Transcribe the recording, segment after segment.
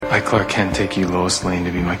I, Clark Kent, take you, Lois Lane,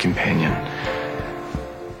 to be my companion.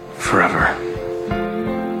 Forever.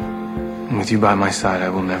 And with you by my side, I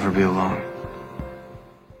will never be alone.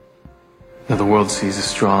 Now the world sees a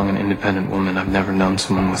strong and independent woman. I've never known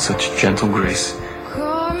someone with such gentle grace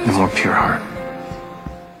and a more pure heart.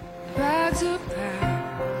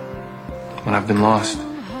 When I've been lost,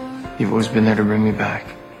 you've always been there to bring me back.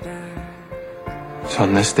 So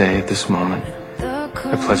on this day, at this moment,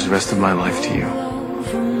 I pledge the rest of my life to you.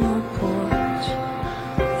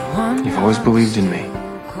 You've always believed in me,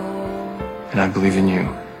 and I believe in you.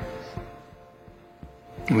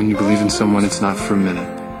 And when you believe in someone, it's not for a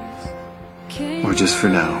minute, or just for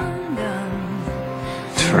now.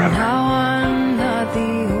 It's forever.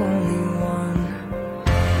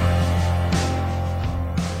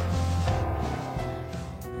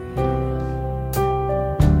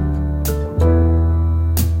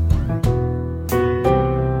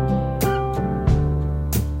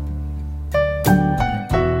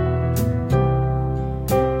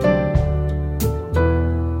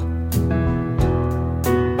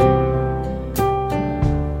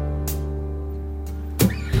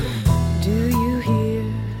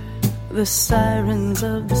 The sirens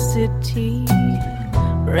of the city,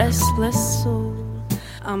 restless soul,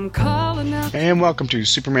 I'm calling out. And welcome to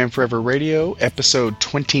Superman Forever Radio, episode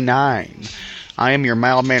 29. I am your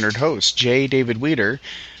mild-mannered host, J. David Weeder.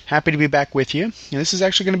 Happy to be back with you. And this is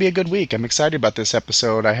actually going to be a good week. I'm excited about this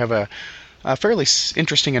episode. I have a fairly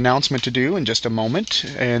interesting announcement to do in just a moment.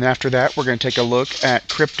 And after that, we're going to take a look at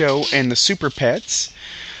Krypto and the Super Pets,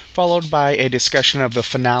 followed by a discussion of the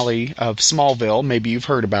finale of Smallville. Maybe you've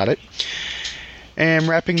heard about it. And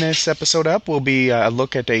wrapping this episode up will be a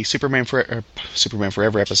look at a Superman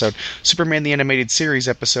Forever episode, Superman the Animated Series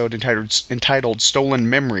episode entitled Stolen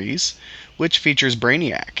Memories, which features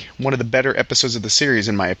Brainiac, one of the better episodes of the series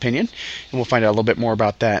in my opinion, and we'll find out a little bit more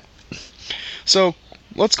about that. So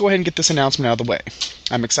let's go ahead and get this announcement out of the way.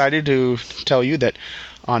 I'm excited to tell you that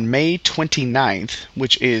on May 29th,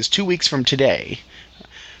 which is 2 weeks from today,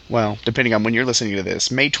 well, depending on when you're listening to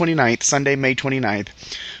this, May 29th, Sunday, May 29th,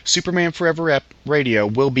 Superman Forever Radio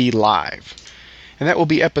will be live. And that will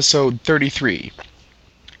be episode 33.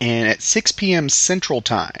 And at 6 p.m. Central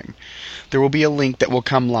Time, there will be a link that will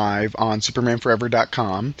come live on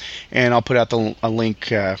SupermanForever.com. And I'll put out a link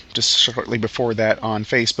just shortly before that on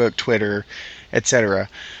Facebook, Twitter, etc.,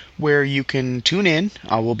 where you can tune in.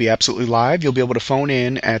 I will be absolutely live. You'll be able to phone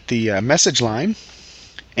in at the message line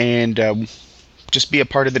and just be a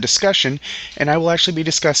part of the discussion, and I will actually be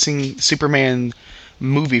discussing Superman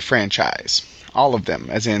movie franchise. All of them,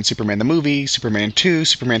 as in Superman the movie, Superman 2,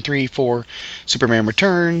 Superman 3, 4, Superman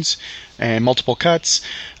Returns, and multiple cuts.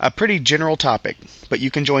 A pretty general topic, but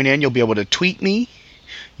you can join in. You'll be able to tweet me,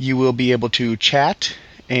 you will be able to chat,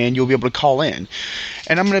 and you'll be able to call in.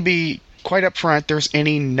 And I'm going to be quite upfront, there's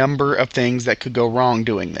any number of things that could go wrong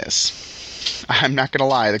doing this. I'm not going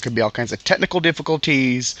to lie, there could be all kinds of technical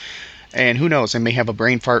difficulties, and who knows, I may have a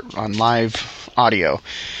brain fart on live audio.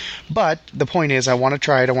 But the point is, I want to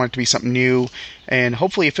try it. I want it to be something new. And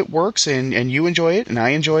hopefully if it works and you enjoy it and I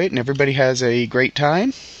enjoy it and everybody has a great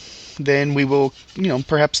time, then we will,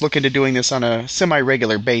 perhaps look into doing this on a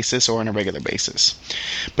semi-regular basis or on a regular basis.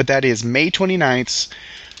 But that is May 29th,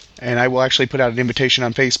 and I will actually put out an invitation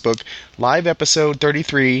on Facebook. Live episode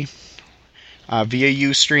 33. Via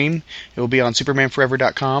Ustream. It will be on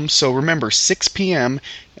SupermanForever.com. So remember, 6 p.m.,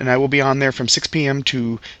 and I will be on there from 6 p.m.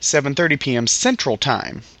 to 7:30 p.m. Central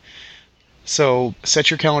Time. So set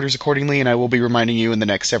your calendars accordingly, and I will be reminding you in the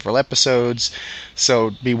next several episodes,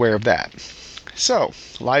 so beware of that. So,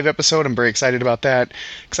 live episode, I'm very excited about that.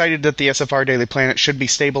 Excited that the SFR Daily Planet should be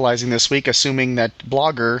stabilizing this week, assuming that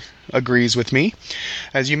Blogger agrees with me.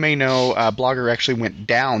 As you may know, Blogger actually went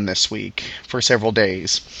down this week for several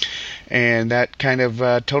days. And that kind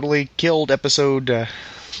of totally killed episode,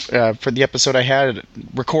 for the episode I had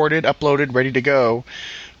recorded, uploaded, ready to go,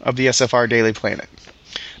 of the SFR Daily Planet.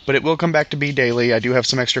 But it will come back to be daily. I do have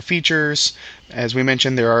some extra features. As we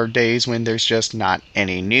mentioned, there are days when there's just not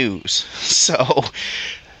any news. So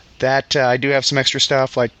that I do have some extra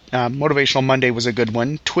stuff, like Motivational Monday was a good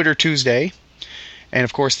one, Twitter Tuesday, and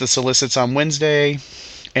of course the solicits on Wednesday,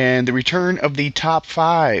 and the return of the Top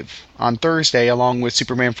 5 on Thursday, along with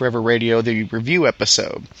Superman Forever Radio, the review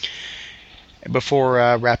episode, before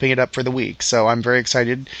wrapping it up for the week. So I'm very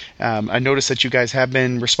excited. I noticed that you guys have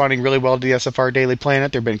been responding really well to the SFR Daily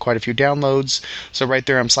Planet. There have been quite a few downloads. So right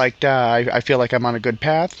there, I'm psyched. I feel like I'm on a good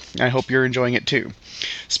path. I hope you're enjoying it too.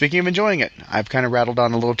 Speaking of enjoying it, I've kind of rattled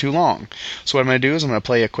on a little too long. So what I'm going to do is I'm going to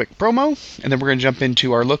play a quick promo, and then we're going to jump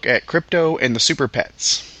into our look at Krypto and the Super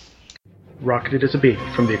Pets. Rocketed as a baby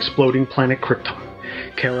from the exploding planet Krypton,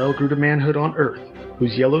 Kal-El grew to manhood on Earth,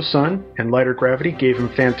 whose yellow sun and lighter gravity gave him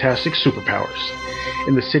fantastic superpowers.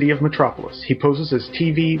 In the city of Metropolis, he poses as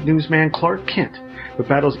TV newsman Clark Kent, but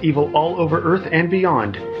battles evil all over Earth and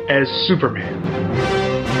beyond as Superman.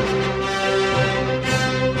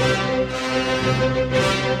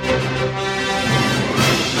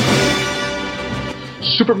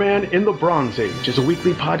 Superman in the Bronze Age is a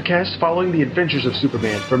weekly podcast following the adventures of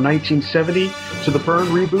Superman from 1970 to the Byrne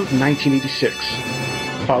reboot in 1986.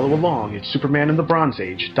 Follow along at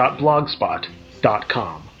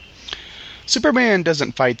supermaninthebronzeage.blogspot.com. Superman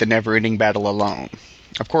doesn't fight the never-ending battle alone.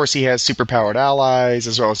 Of course, he has superpowered allies,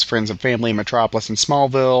 as well as friends and family in Metropolis and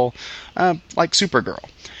Smallville, like Supergirl.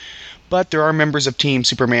 But there are members of Team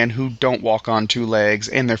Superman who don't walk on two legs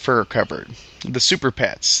and their fur covered. The Super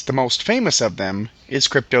Pets. The most famous of them is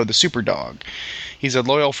Krypto the Superdog. He's a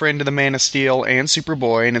loyal friend to the Man of Steel and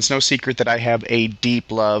Superboy, and it's no secret that I have a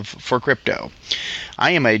deep love for Krypto.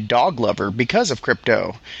 I am a dog lover because of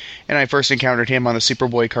Krypto, and I first encountered him on the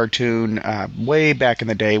Superboy cartoon way back in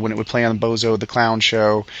the day when it would play on Bozo the Clown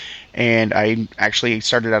Show, and I actually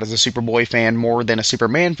started out as a Superboy fan more than a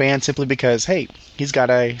Superman fan simply because, hey, he's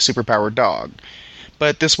got a superpowered dog.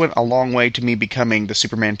 But this went a long way to me becoming the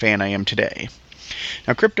Superman fan I am today.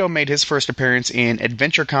 Now, Krypto made his first appearance in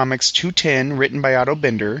Adventure Comics 210, written by Otto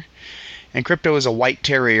Bender, and Krypto is a white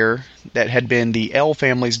terrier that had been the L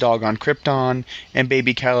family's dog on Krypton and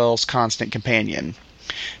baby Kal-El's constant companion,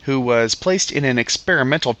 who was placed in an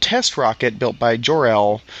experimental test rocket built by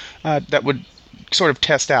Jor-El that would sort of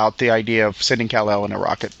test out the idea of sending Kal-El in a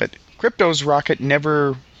rocket. But Krypto's rocket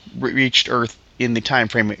never reached Earth in the time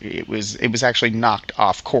frame. It was actually knocked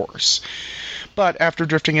off course. But after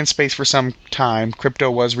drifting in space for some time,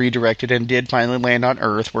 Krypto was redirected and did finally land on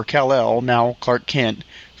Earth, where Kal-El, now Clark Kent,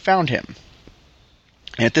 found him.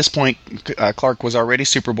 And at this point, Clark was already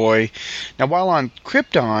Superboy. Now, while on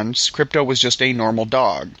Krypton, Krypto was just a normal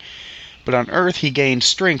dog. But on Earth, he gained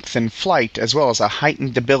strength and flight, as well as a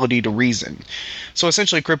heightened ability to reason. So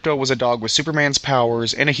essentially, Krypto was a dog with Superman's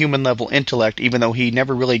powers and a human-level intellect, even though he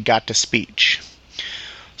never really got to speech.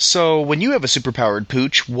 So, when you have a superpowered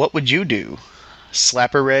pooch, what would you do?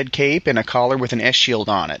 Slap a red cape and a collar with an S-shield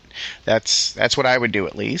on it. That's what I would do,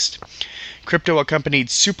 at least. Krypto accompanied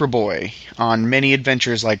Superboy on many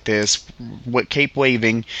adventures like this, cape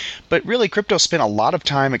waving, but really Krypto spent a lot of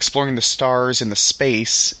time exploring the stars and the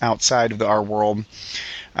space outside of our world.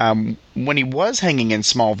 When he was hanging in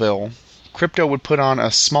Smallville, Krypto would put on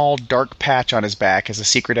a small dark patch on his back as a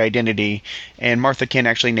secret identity, and Martha Kent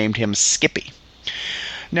actually named him Skippy.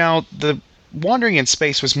 Now, the wandering in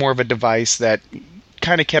space was more of a device that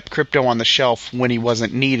kind of kept Krypto on the shelf when he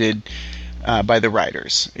wasn't needed by the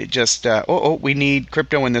writers. It just, we need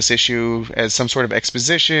Krypto in this issue as some sort of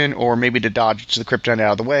exposition, or maybe to dodge the Krypton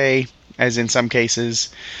out of the way, as in some cases.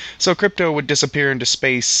 So Krypto would disappear into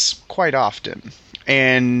space quite often.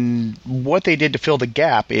 And what they did to fill the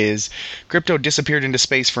gap is Krypto disappeared into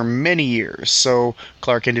space for many years. So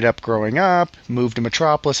Clark ended up growing up, moved to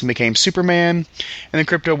Metropolis, and became Superman. And then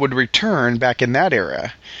Krypto would return back in that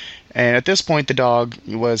era. And at this point, the dog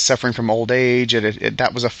was suffering from old age, and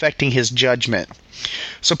that was affecting his judgment.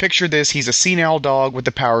 So picture this, he's a senile dog with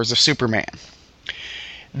the powers of Superman.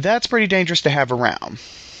 That's pretty dangerous to have around.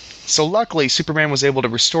 So luckily, Superman was able to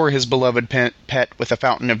restore his beloved pet with a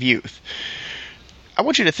fountain of youth. I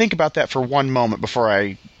want you to think about that for one moment before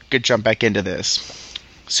I jump back into this.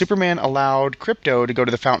 Superman allowed Krypto to go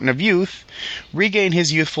to the Fountain of Youth, regain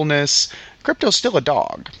his youthfulness. Krypto's still a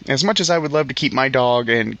dog. As much as I would love to keep my dog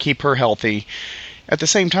and keep her healthy, at the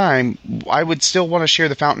same time, I would still want to share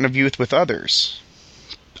the Fountain of Youth with others.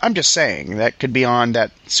 I'm just saying, that could be on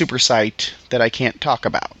that super site that I can't talk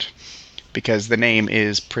about, because the name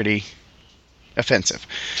is pretty offensive.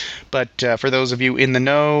 But for those of you in the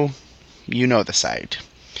know, you know the site.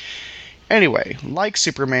 Anyway, like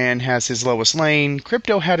Superman has his Lois Lane,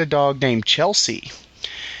 Krypto had a dog named Chelsea.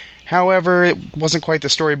 However, it wasn't quite the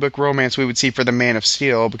storybook romance we would see for the Man of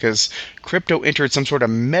Steel, because Krypto entered some sort of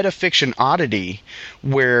metafiction oddity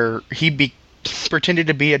where he pretended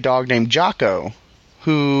to be a dog named Jocko,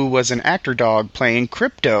 who was an actor dog playing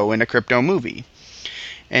Krypto in a Krypto movie.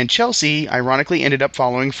 And Chelsea ironically ended up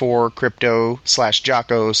falling for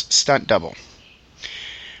Krypto/Jocko's stunt double.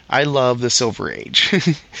 I love the Silver Age.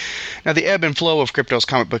 Now, the ebb and flow of Krypto's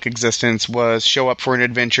comic book existence was show up for an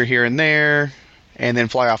adventure here and there, and then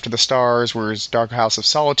fly off to the stars, where his Dark House of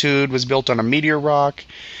Solitude was built on a meteor rock.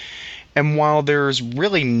 And while there's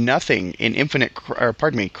really nothing in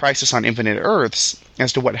Crisis on Infinite Earths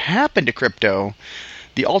as to what happened to Krypto,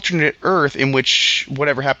 the alternate Earth in which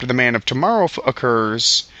whatever happened to the Man of Tomorrow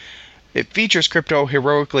occurs It features Krypto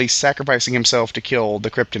heroically sacrificing himself to kill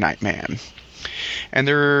the Kryptonite Man. And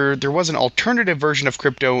there was an alternative version of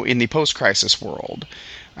Krypto in the post-crisis world.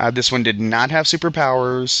 This one did not have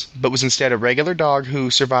superpowers, but was instead a regular dog who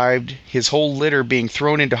survived his whole litter being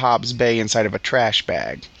thrown into Hobbs Bay inside of a trash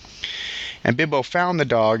bag. And Bibbo found the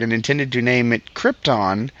dog and intended to name it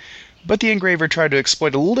Krypton, but the engraver tried to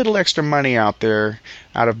exploit a little extra money out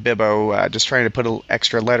of Bibbo, just trying to put an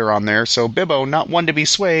extra letter on there. So Bibbo, not one to be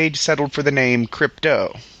swayed, settled for the name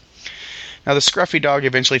Krypto. Now, the scruffy dog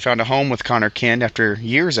eventually found a home with Connor Kent after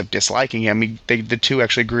years of disliking him. The two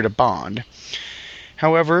actually grew to bond.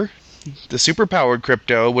 However, the superpowered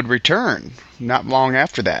Krypto would return not long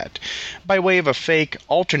after that, by way of a fake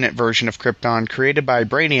alternate version of Krypton created by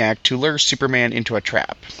Brainiac to lure Superman into a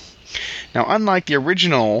trap. Now, unlike the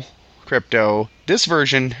original Krypto, this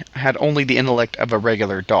version had only the intellect of a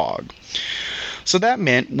regular dog. So that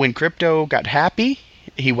meant when Krypto got happy,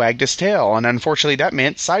 he wagged his tail, and unfortunately that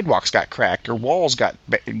meant sidewalks got cracked or walls got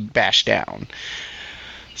bashed down.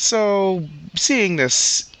 So, seeing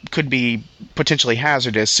this could be potentially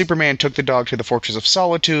hazardous, Superman took the dog to the Fortress of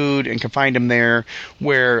Solitude and confined him there,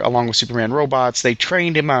 where, along with Superman robots, they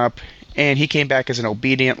trained him up, and he came back as an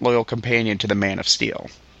obedient, loyal companion to the Man of Steel.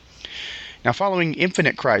 Now, following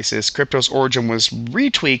Infinite Crisis, Krypto's origin was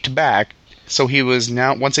retweaked back, so he was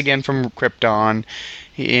now once again from Krypton.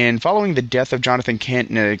 And following the death of Jonathan Kent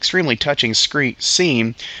in an extremely touching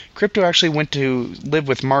scene, Krypto actually went to live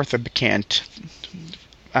with Martha Kent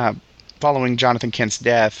following Jonathan Kent's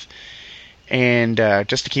death, and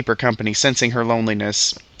just to keep her company, sensing her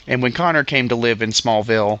loneliness. And when Connor came to live in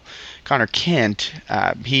Smallville, Connor Kent,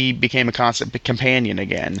 he became a constant companion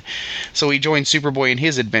again. So he joined Superboy in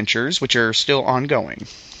his adventures, which are still ongoing.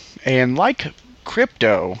 And like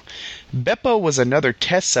Krypto, Beppo was another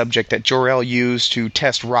test subject that Jor-El used to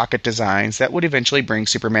test rocket designs that would eventually bring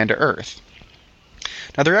Superman to Earth.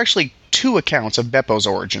 Now, there are actually two accounts of Beppo's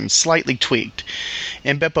origins, slightly tweaked.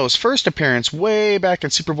 In Beppo's first appearance, way back in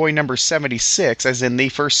Superboy number 76, as in the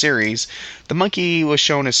first series, the monkey was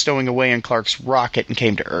shown as stowing away in Clark's rocket and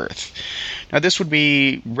came to Earth. Now, this would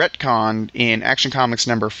be retconned in Action Comics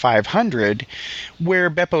number 500, where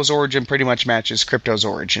Beppo's origin pretty much matches Krypto's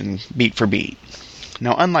origin, beat for beat.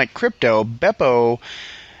 Now, unlike Krypto, Beppo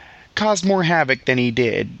caused more havoc than he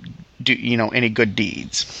did any good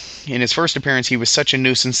deeds. In his first appearance, he was such a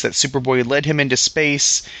nuisance that Superboy led him into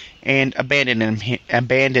space and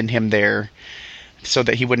abandoned him there so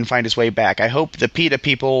that he wouldn't find his way back. I hope the PETA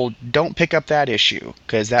people don't pick up that issue,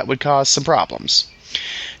 because that would cause some problems.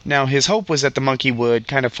 Now, his hope was that the monkey would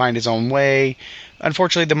kind of find his own way.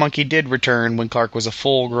 Unfortunately, the monkey did return when Clark was a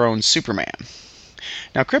full-grown Superman.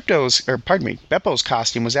 Now, Beppo's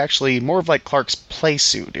costume was actually more of like Clark's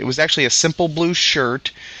playsuit. It was actually a simple blue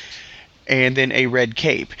shirt and then a red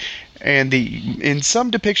cape. And in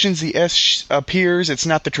some depictions, the S appears. It's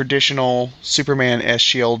not the traditional Superman S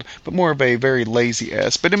shield, but more of a very lazy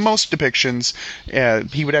S. But in most depictions,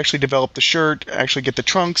 he would actually develop the shirt, actually get the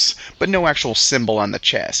trunks, but no actual symbol on the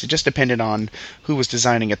chest. It just depended on who was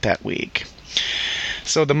designing it that week.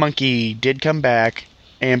 So the monkey did come back,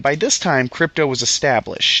 and by this time, Krypto was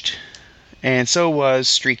established. And so was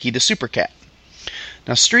Streaky the Super Cat.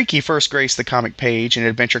 Now, Streaky first graced the comic page in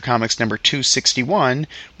Adventure Comics number 261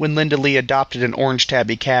 when Linda Lee adopted an orange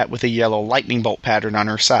tabby cat with a yellow lightning bolt pattern on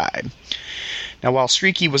her side. Now, while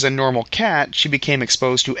Streaky was a normal cat, she became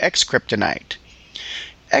exposed to X-Kryptonite.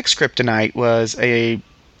 X-Kryptonite was a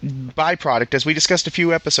byproduct, as we discussed a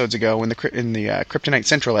few episodes ago in the Kryptonite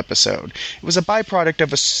Central episode. It was a byproduct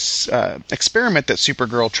of a experiment that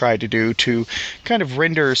Supergirl tried to do to kind of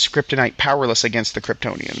render Kryptonite powerless against the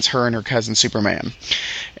Kryptonians, her and her cousin Superman.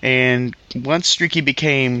 And once Streaky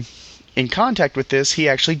became in contact with this, he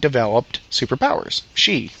actually developed superpowers.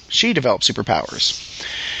 She developed superpowers.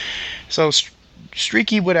 So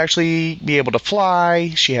Streaky would actually be able to fly,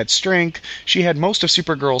 she had strength, she had most of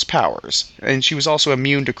Supergirl's powers, and she was also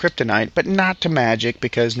immune to kryptonite, but not to magic,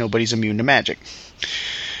 because nobody's immune to magic.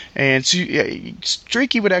 And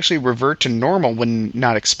Streaky would actually revert to normal when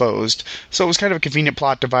not exposed, so it was kind of a convenient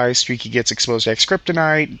plot device. Streaky gets exposed to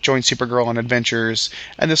X-Kryptonite, joins Supergirl on adventures,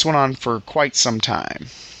 and this went on for quite some time.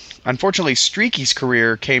 Unfortunately, Streaky's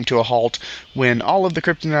career came to a halt when all of the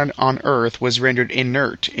kryptonite on Earth was rendered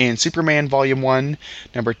inert in Superman Volume 1,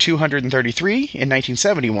 number 233 in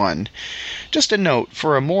 1971. Just a note,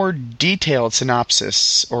 for a more detailed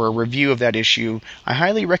synopsis or a review of that issue, I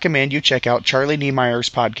highly recommend you check out Charlie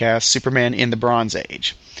Niemeyer's podcast, Superman in the Bronze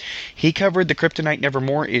Age. He covered the Kryptonite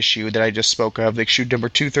Nevermore issue that I just spoke of, issue number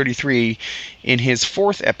 233, in his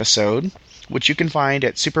 4th episode, which you can find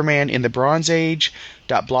at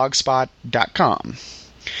supermaninthebronzeage.blogspot.com.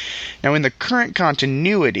 Now, in the current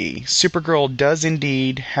continuity, Supergirl does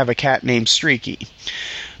indeed have a cat named Streaky.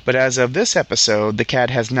 But as of this episode, the cat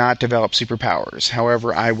has not developed superpowers.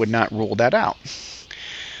 However, I would not rule that out.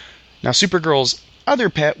 Now, Supergirl's other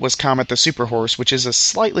pet was Comet the Superhorse, which is a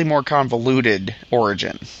slightly more convoluted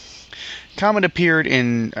origin. Comet appeared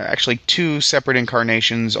in actually 2 separate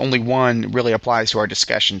incarnations. Only one really applies to our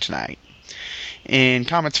discussion tonight. In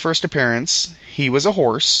Comet's first appearance, he was a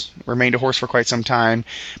horse, remained a horse for quite some time,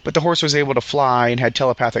 but the horse was able to fly and had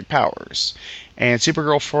telepathic powers. And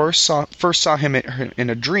Supergirl first saw him in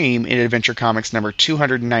a dream in Adventure Comics number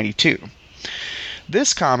 292.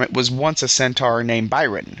 This Comet was once a centaur named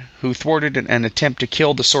Byron, who thwarted an attempt to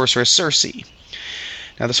kill the sorceress Circe.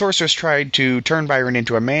 Now, the sorceress tried to turn Byron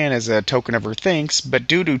into a man as a token of her thanks, but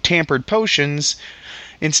due to tampered potions,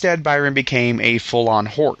 instead Byron became a full-on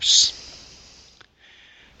horse.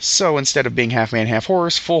 So instead of being half man, half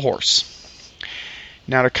horse, full horse.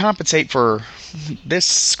 Now, to compensate for this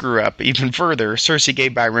screw-up even further, Circe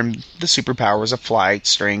gave Byron the superpowers of flight,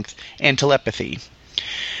 strength, and telepathy.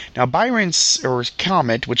 Now, Byron's, or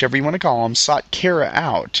Comet, whichever you want to call him, sought Kara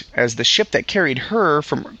out, as the ship that carried her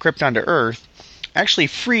from Krypton to Earth actually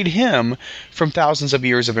freed him from thousands of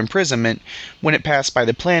years of imprisonment when it passed by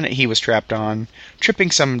the planet he was trapped on,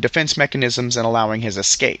 tripping some defense mechanisms and allowing his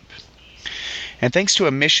escape. And thanks to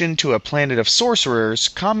a mission to a planet of sorcerers,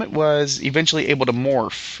 Comet was eventually able to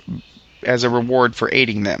morph as a reward for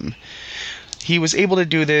aiding them. He was able to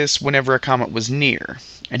do this whenever a comet was near,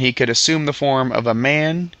 and he could assume the form of a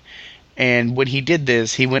man, and when he did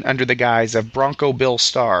this, he went under the guise of Bronco Bill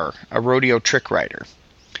Starr, a rodeo trick rider.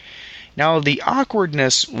 Now, the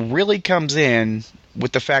awkwardness really comes in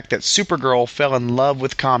with the fact that Supergirl fell in love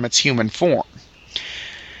with Comet's human form.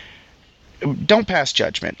 Don't pass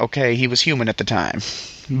judgment, okay? He was human at the time.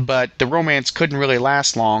 But the romance couldn't really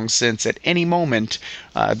last long, since at any moment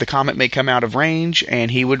the Comet may come out of range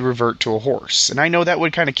and he would revert to a horse. And I know that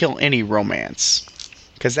would kind of kill any romance,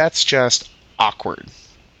 because that's just awkward.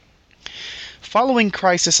 Following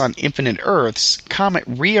Crisis on Infinite Earths, Comet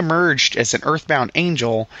re-emerged as an Earthbound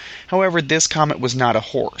angel. However, this Comet was not a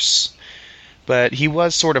horse. But he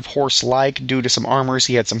was sort of horse-like due to some armors.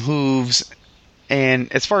 He had some hooves. And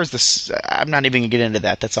as far as this, I'm not even going to get into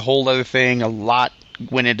that. That's a whole other thing. A lot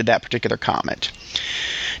went into that particular Comet.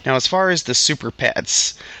 Now, as far as the Super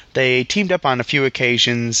Pets, they teamed up on a few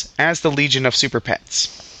occasions as the Legion of Super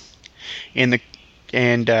Pets.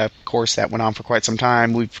 Of course, that went on for quite some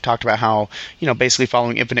time. We've talked about how, basically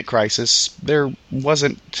following Infinite Crisis, there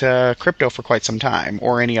wasn't Crypto for quite some time,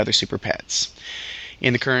 or any other Super Pets.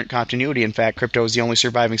 In the current continuity, in fact, Crypto is the only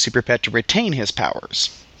surviving Super Pet to retain his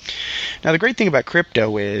powers. Now, the great thing about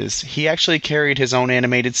Crypto is he actually carried his own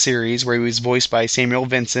animated series where he was voiced by Samuel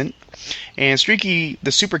Vincent, and Streaky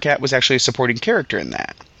the Super Cat was actually a supporting character in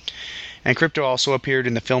that. And Crypto also appeared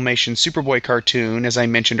in the Filmation Superboy cartoon, as I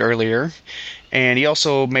mentioned earlier, and he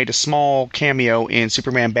also made a small cameo in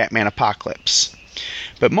Superman Batman Apocalypse.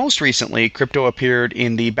 But most recently, Crypto appeared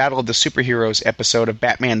in the Battle of the Superheroes episode of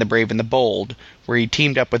Batman the Brave and the Bold, where he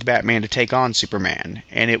teamed up with Batman to take on Superman,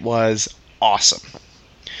 and it was awesome.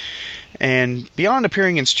 And beyond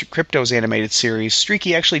appearing in Crypto's animated series,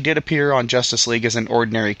 Streaky actually did appear on Justice League as an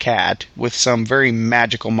ordinary cat, with some very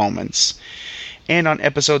magical moments. And on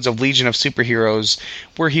episodes of Legion of Superheroes,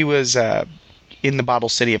 where he was in the Bottle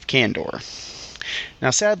City of Kandor. Now,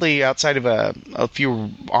 sadly, outside of a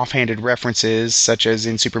few offhanded references, such as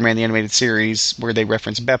in Superman the Animated Series, where they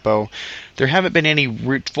reference Beppo, there haven't been any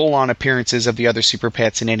full-on appearances of the other Super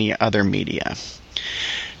Pets in any other media.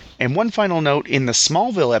 And one final note, in the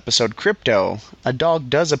Smallville episode Crypto, a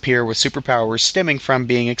dog does appear with superpowers stemming from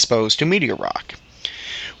being exposed to meteor rock.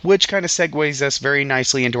 Which kind of segues us very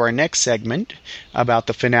nicely into our next segment about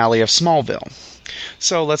the finale of Smallville.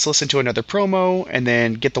 So let's listen to another promo, and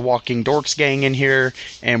then get the Walking Dorks gang in here,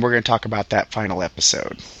 and we're going to talk about that final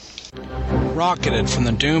episode. Rocketed from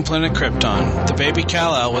the doomed planet Krypton, the baby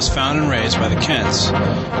Kal-El was found and raised by the Kents.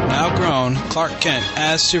 Now grown, Clark Kent,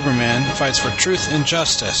 as Superman, fights for truth and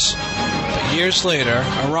justice. But years later,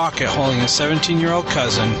 a rocket holding his 17-year-old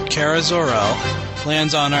cousin, Kara Zor-El,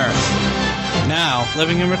 lands on Earth. Now,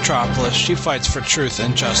 living in Metropolis, she fights for truth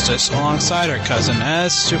and justice alongside her cousin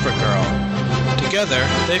as Supergirl. Together,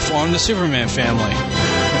 they form the Superman family,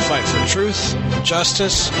 who fight for truth,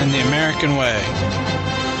 justice, and the American way.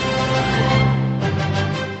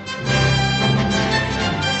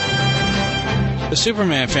 The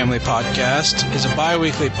Superman Family Podcast is a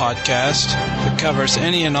bi-weekly podcast that covers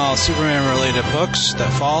any and all Superman-related books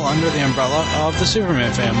that fall under the umbrella of the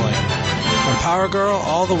Superman family, from Power Girl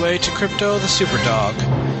all the way to Crypto the Superdog.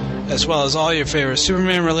 as well as all your favorite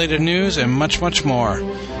Superman-related news and much, much more.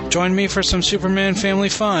 Join me for some Superman family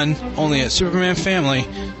fun, only at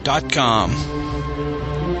supermanfamily.com.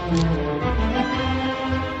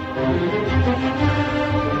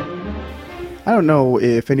 I don't know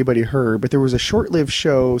if anybody heard, but there was a short-lived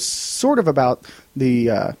show sort of about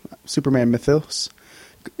the Superman mythos.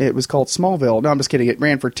 It was called Smallville. No, I'm just kidding. It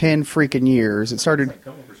ran for 10 freaking years. It started...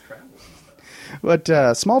 But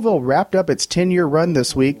Smallville wrapped up its 10-year run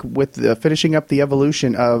this week with finishing up the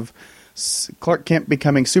evolution of Clark Kent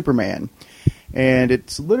becoming Superman. And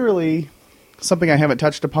it's literally something I haven't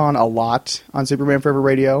touched upon a lot on Superman Forever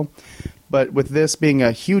Radio. But with this being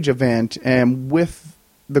a huge event and with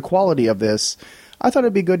the quality of this, I thought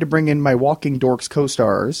it'd be good to bring in my Walking Dorks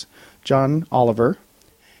co-stars, John Oliver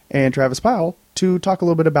and Travis Powell, to talk a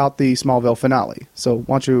little bit about the Smallville finale. So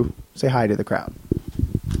why don't you say hi to the crowd?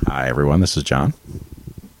 Hi, everyone. This is John.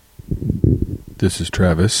 This is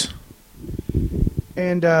Travis.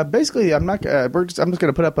 And basically, I'm just going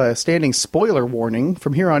to put up a standing spoiler warning.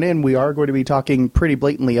 From here on in, we are going to be talking pretty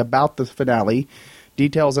blatantly about the finale,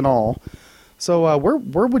 details and all. So,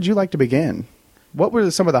 where would you like to begin? What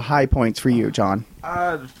were some of the high points for you, John?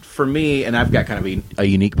 For me, and I've got kind of a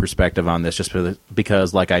unique perspective on this, just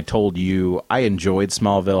because, like I told you, I enjoyed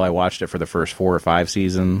Smallville. I watched it for the first 4 or 5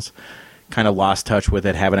 seasons. Kind of lost touch with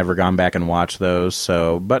it, haven't ever gone back and watched those.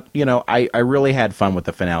 So, but, you know, I really had fun with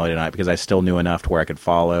the finale tonight because I still knew enough to where I could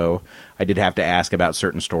follow. I did have to ask about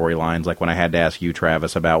certain storylines, like when I had to ask you,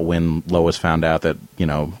 Travis, about when Lois found out that, you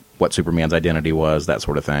know, what Superman's identity was, that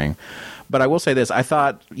sort of thing. But I will say this, I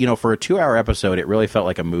thought, you know, for a 2-hour episode, it really felt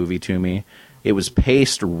like a movie to me. It was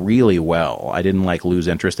paced really well. I didn't, lose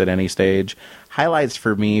interest at any stage. Highlights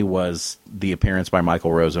for me was the appearance by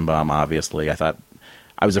Michael Rosenbaum, obviously.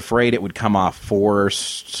 I was afraid it would come off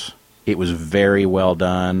forced. It was very well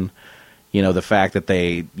done. You know, the fact that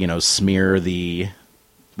they, you know, smear the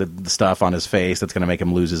stuff on his face that's going to make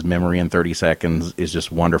him lose his memory in 30 seconds is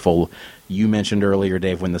just wonderful. You mentioned earlier,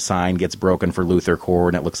 Dave, when the sign gets broken for Luthor Corps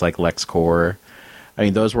and it looks like LexCorp. I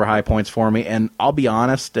mean, those were high points for me. And I'll be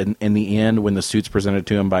honest, in the end, when the suit's presented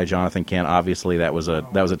to him by Jonathan Kent, obviously that was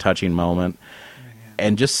a touching moment.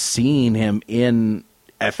 And just seeing him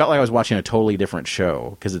I felt like I was watching a totally different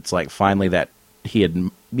show because it's like finally that he had,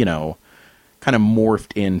 you know, kind of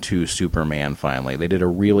morphed into Superman finally. They did a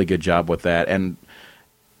really good job with that. And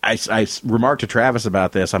I remarked to Travis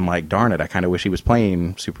about this. I'm like, darn it, I kind of wish he was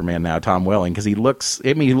playing Superman now, Tom Welling, because he looks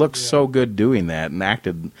so good doing that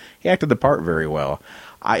and he acted the part very well.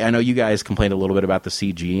 I know you guys complained a little bit about the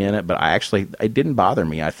CG in it, but it didn't bother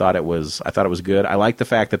me. I thought it was good. I like the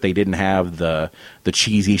fact that they didn't have the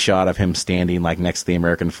cheesy shot of him standing like next to the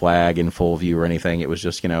American flag in full view or anything. It was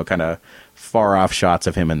just, you know, kind of far off shots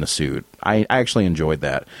of him in the suit. I actually enjoyed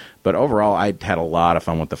that. But overall, I had a lot of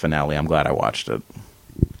fun with the finale. I'm glad I watched it.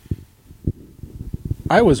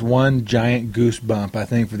 I was one giant goosebump, I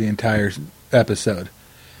think, for the entire episode.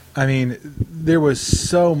 I mean, there was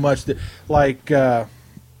so much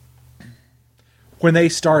when they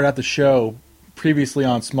started out the show previously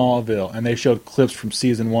on Smallville, and they showed clips from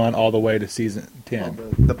season 1 all the way to season 10. Well,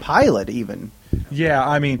 the pilot, even. Yeah,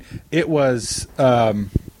 I mean, it was. You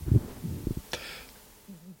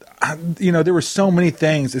know, there were so many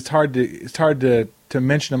things. It's hard to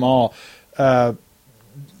mention them all.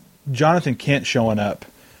 Jonathan Kent showing up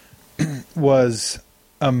was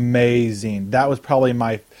amazing. That was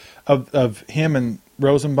probably of him and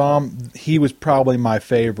Rosenbaum. He was probably my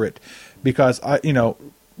favorite. Because,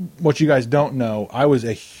 what you guys don't know, I was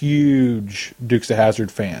a huge Dukes of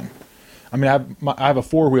Hazzard fan. I mean, I have a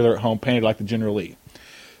 4-wheeler at home painted like the General Lee.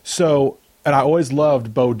 So, and I always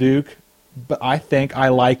loved Bo Duke, but I think I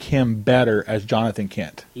like him better as Jonathan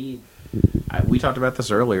Kent. We talked about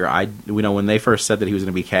this earlier. When they first said that he was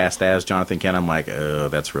going to be cast as Jonathan Kent, I'm like, oh,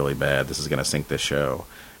 that's really bad. This is going to sink this show.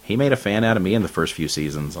 He made a fan out of me in the first few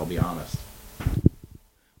seasons, I'll be honest.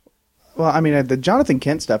 Well, I mean, the Jonathan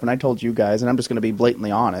Kent stuff, and I told you guys, and I'm just going to be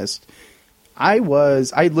blatantly honest, I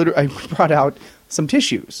brought out some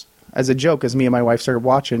tissues as a joke as me and my wife started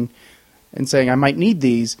watching and saying, I might need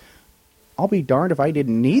these. I'll be darned if I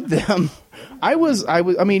didn't need them. I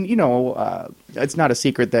mean, it's not a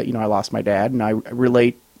secret that, I lost my dad, and I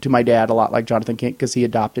relate to my dad a lot like Jonathan Kent because he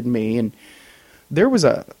adopted me, and there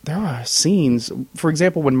are scenes, for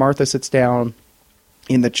example, when Martha sits down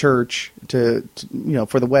in the church to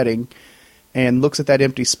for the wedding and looks at that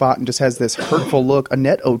empty spot and just has this hurtful look.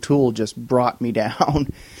 Annette O'Toole just brought me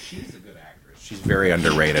down. She's a good actress. She's very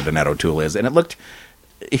underrated, Annette O'Toole is. And it looked,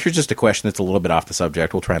 here's just a question that's a little bit off the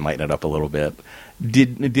subject. We'll try and lighten it up a little bit.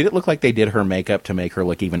 Did it look like they did her makeup to make her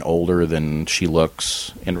look even older than she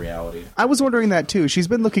looks in reality? I was wondering that too. She's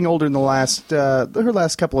been looking older in the last her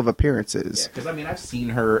last couple of appearances. Because I mean, I've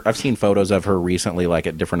seen photos of her recently, like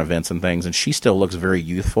at different events and things, and she still looks very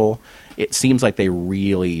youthful. It seems like they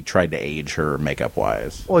really tried to age her makeup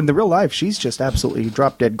wise. Well, in the real life, she's just absolutely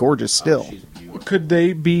drop dead gorgeous still. Could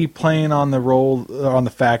they be playing on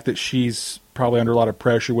the fact that she's probably under a lot of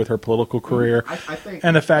pressure with her political career, I think,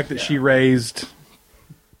 and the fact that she raised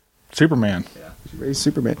Superman? Yeah, she raised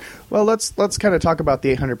Superman. Well, let's kind of talk about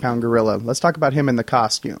the 800-pound gorilla. Let's talk about him in the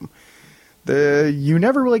costume. You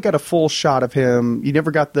never really got a full shot of him. You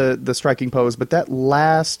never got the striking pose, but that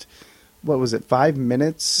last, what was it, 5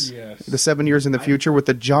 minutes? Yes. The 7 years in the future with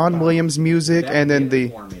the John Williams music, and then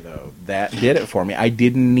that did it for me. I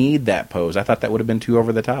didn't need that pose. I thought that would have been too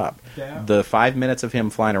over the top. Yeah. The 5 minutes of him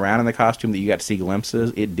flying around in the costume that you got to see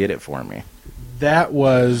glimpses, it did it for me. That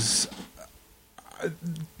was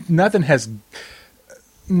nothing has.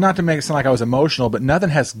 Not to make it sound like I was emotional, but nothing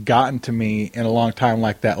has gotten to me in a long time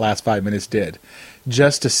like that last 5 minutes did.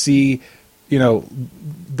 Just to see,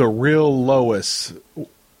 the real Lois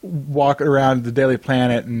walking around the Daily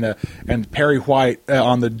Planet and Perry White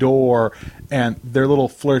on the door and their little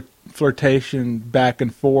flirtation back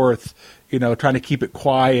and forth, trying to keep it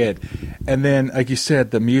quiet. And then, like you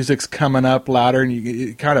said, the music's coming up louder and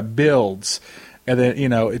it kind of builds. And then,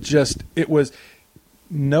 it was...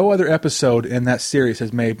 No other episode in that series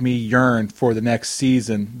has made me yearn for the next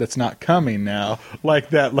season that's not coming now, like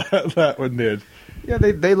that one did. Yeah,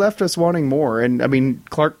 they left us wanting more, and I mean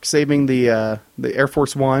Clark saving the Air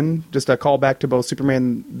Force One, just a callback to both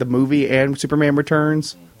Superman the movie and Superman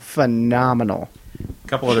Returns, phenomenal. A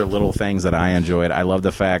couple other little things that I enjoyed. I love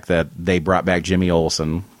the fact that they brought back Jimmy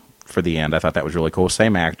Olsen for the end. I thought that was really cool.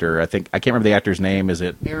 Same actor. I can't remember the actor's name. Is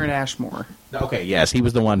it Aaron Ashmore? Okay, yes, he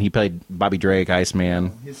was the one. He played Bobby Drake,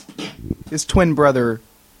 Iceman. His twin brother.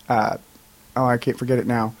 I can't forget it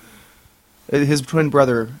now. His twin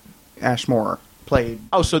brother Ashmore played.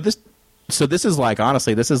 Oh, so this is like,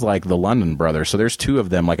 honestly, this is like the London brothers. So there's two of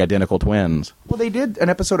them, like identical twins. Well, they did an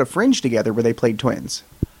episode of Fringe together where they played twins.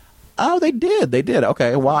 Oh, they did.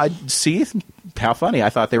 Okay, well, I see. How funny. I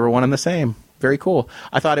thought they were one and the same. Very cool.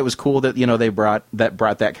 I thought it was cool that they brought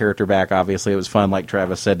that character back. Obviously, it was fun, like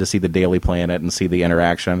Travis said, to see the Daily Planet and see the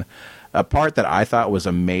interaction. A part that I thought was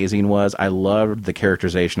amazing was I loved the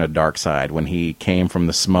characterization of Darkseid when he came from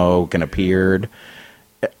the smoke and appeared.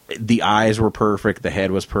 The eyes were perfect. The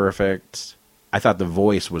head was perfect. I thought the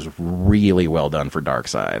voice was really well done for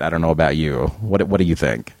Darkseid. I don't know about you. What do you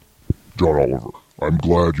think? John Oliver, I'm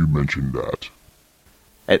glad you mentioned that.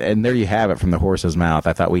 And there you have it from the horse's mouth.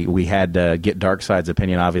 I thought we had to get Darkseid's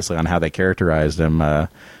opinion, obviously, on how they characterized him.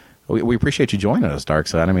 We appreciate you joining us,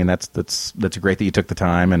 Darkseid. I mean, that's great that you took the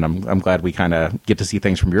time, and I'm glad we kind of get to see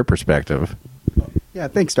things from your perspective. Yeah,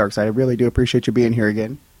 thanks, Darkseid. I really do appreciate you being here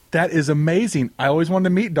again. That is amazing. I always wanted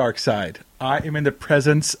to meet Darkseid. I am in the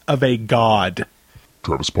presence of a god.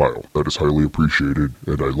 Travis Pyle, that is highly appreciated,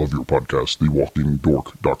 and I love your podcast,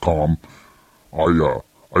 TheWalkingDork.com.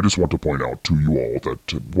 I just want to point out to you all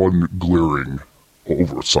that one glaring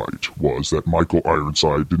oversight was that Michael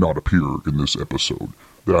Ironside did not appear in this episode.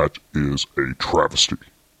 That is a travesty.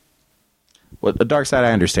 Well, the Darkseid,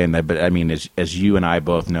 I understand that, but I mean, as you and I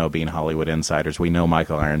both know, being Hollywood insiders, we know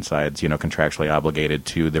Michael Ironside's contractually obligated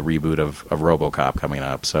to the reboot of RoboCop coming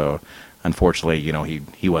up. So, unfortunately,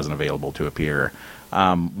 he wasn't available to appear.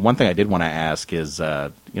 One thing I did want to ask is, just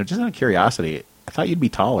out of curiosity, I thought you'd be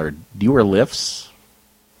taller. Do you wear lifts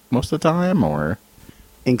most of the time, or?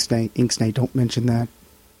 Inksnay, don't mention that.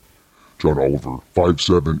 John Oliver,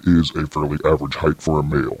 5'7" is a fairly average height for a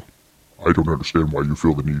male. I don't understand why you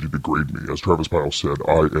feel the need to degrade me. As Travis Pyle said,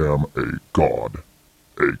 I am a god.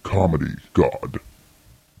 A comedy god.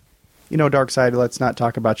 Darkseid, let's not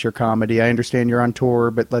talk about your comedy. I understand you're on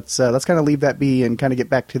tour, but let's kind of leave that be and kind of get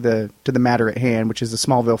back to the matter at hand, which is the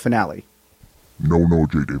Smallville finale. No,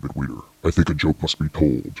 J. David Weeder. I think a joke must be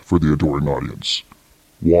told for the adoring audience.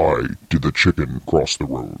 Why did the chicken cross the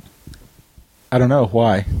road? I don't know.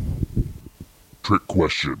 Why? Trick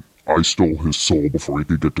question. I stole his soul before he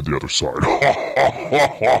could get to the other side.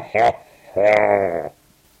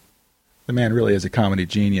 The man really is a comedy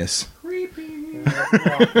genius. Creepy.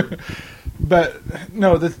 But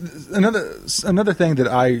no, another thing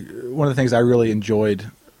one of the things I really enjoyed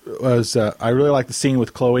was I really liked the scene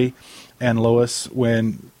with Chloe and Lois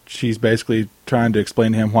when she's basically trying to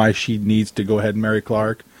explain to him why she needs to go ahead and marry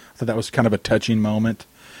Clark. I thought that was kind of a touching moment.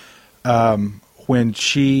 When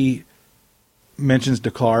she mentions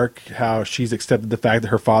to Clark how she's accepted the fact that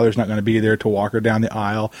her father's not going to be there to walk her down the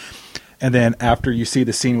aisle. And then after you see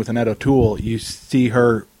the scene with Annette O'Toole, you see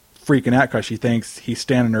her freaking out because she thinks he's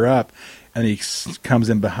standing her up, and he comes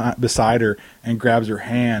in beside her and grabs her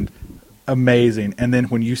hand. Amazing. And then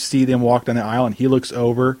when you see them walk down the aisle and he looks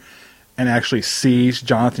over and actually sees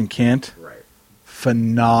Jonathan Kent, Right.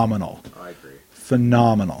 Phenomenal. I agree.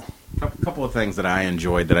 Phenomenal. A couple of things that I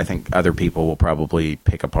enjoyed that I think other people will probably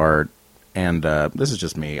pick apart, and this is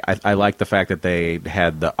just me. I like the fact that they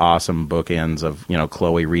had the awesome bookends of, you know,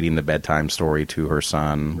 Chloe reading the bedtime story to her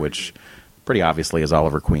son, which pretty obviously is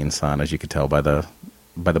Oliver Queen's son, as you could tell by the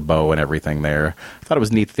bow and everything there. I thought it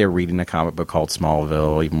was neat that they were reading a comic book called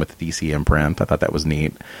Smallville, even with the DC imprint. I thought that was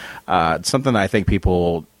neat. Something that I think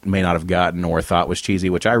people may not have gotten or thought was cheesy,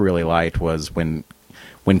 which I really liked, was when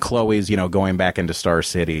Chloe's, you know, going back into Star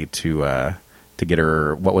City to get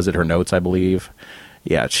her, what was it, her notes, I believe.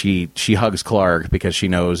 Yeah, she hugs Clark because she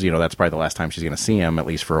knows, you know, that's probably the last time she's going to see him, at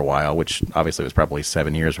least for a while, which obviously was probably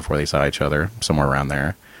 7 years before they saw each other, somewhere around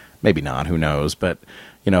there. Maybe not, who knows. But,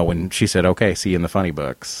 you know, when she said, okay, see you in the funny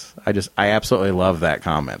books, I absolutely love that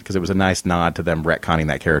comment because it was a nice nod to them retconning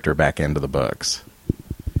that character back into the books.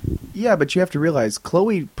 Yeah, but you have to realize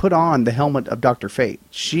Chloe put on the helmet of Dr. Fate.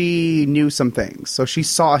 She knew some things, so she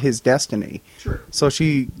saw his destiny. Sure. So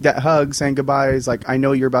that hug, saying goodbye, is like, I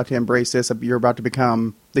know you're about to embrace this. You're about to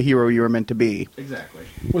become the hero you were meant to be. Exactly.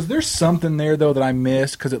 Was there something there, though, that I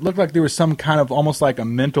missed? Because it looked like there was some kind of almost like a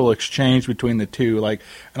mental exchange between the two. Like,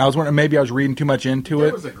 and I was wondering, maybe I was reading too much into it.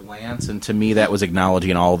 There was a glance, and to me that was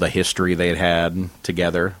acknowledging all the history they had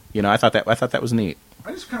together. You know, I thought that was neat.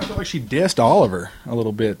 I just kind of felt like she dissed Oliver a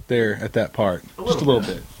little bit there at that part. Just a little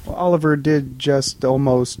bit. Well, Oliver did just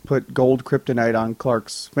almost put gold kryptonite on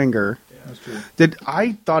Clark's finger. Yeah, that's true.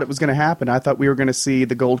 I thought it was going to happen. I thought we were going to see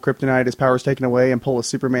the gold kryptonite, his powers taken away, and pull a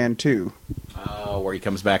Superman 2. Where he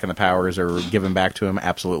comes back and the powers are given back to him.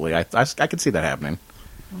 Absolutely. I could see that happening.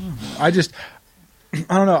 I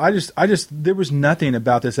don't know. I just there was nothing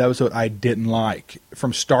about this episode I didn't like.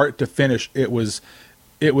 From start to finish, it was,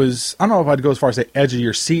 I don't know if I'd go as far as say edge of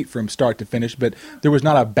your seat from start to finish, but there was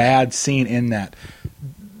not a bad scene in that.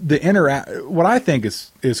 What I think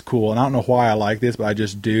is cool, and I don't know why I like this, but I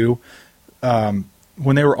just do. When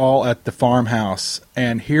they were all at the farmhouse,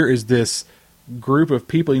 and here is this group of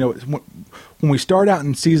people. You know, when we start out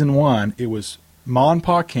in season 1, it was Ma and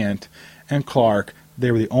Pa Kent and Clark.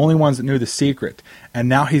 They were the only ones that knew the secret, and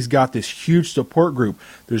now he's got this huge support group.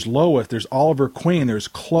 There's Lois, there's Oliver Queen, there's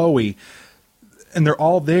Chloe. And they're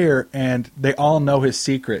all there, and they all know his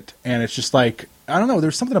secret. And it's just like, I don't know,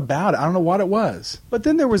 there's something about it. I don't know what it was. But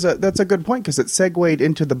then that's a good point, because it segued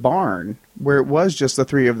into the barn, where it was just the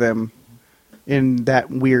three of them in that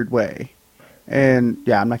weird way. And,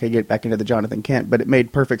 yeah, I'm not going to get back into the Jonathan Kent, but it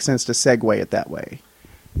made perfect sense to segue it that way.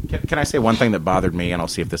 Can I say one thing that bothered me, and I'll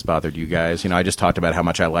see if this bothered you guys? You know, I just talked about how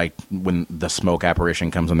much I like when the smoke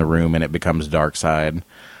apparition comes in the room and it becomes Darkseid.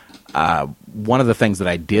 One of the things that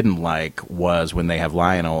I didn't like was when they have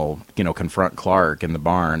Lionel, you know, confront Clark in the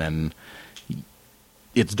barn, and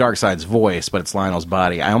it's Darkseid's voice, but it's Lionel's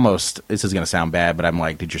body. This is going to sound bad, but I'm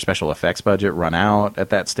like, did your special effects budget run out at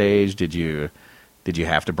that stage? Did you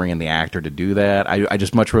have to bring in the actor to do that? I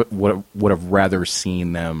just much would have rather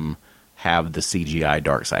seen them have the CGI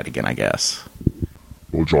Darkseid again, I guess.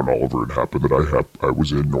 Well, John Oliver, it happened that I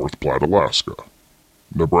was in North Platte, Alaska.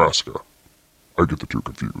 Nebraska. I get the two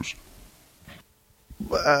confused.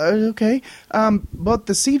 Okay. But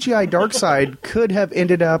the CGI Darkseid could have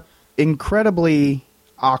ended up incredibly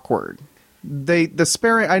awkward. The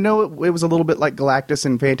sparing, I know it was a little bit like Galactus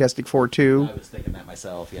in Fantastic Four 2. I was thinking that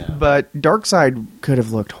myself, yeah. But Darkseid could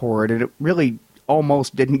have looked horrid, and it really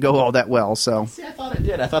almost didn't go all that well. So See, I thought it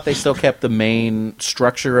did. I thought they still kept the main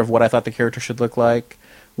structure of what I thought the character should look like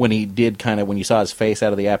when you saw his face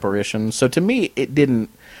out of the apparition. So to me, it didn't.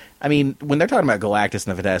 I mean, when they're talking about Galactus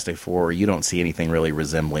and the Fantastic Four, you don't see anything really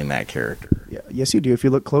resembling that character. yeah, yes, you do. If you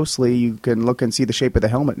look closely, you can look and see the shape of the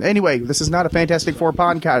helmet. Anyway, this is not a Fantastic Four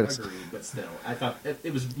podcast. Agreed, but still, I thought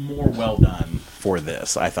it was more well done for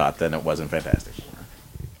this, I thought, than it was in Fantastic Four.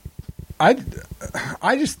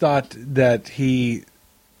 I just thought that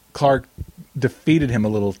Clark defeated him a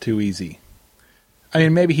little too easy. I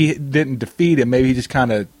mean, maybe he didn't defeat him. Maybe he just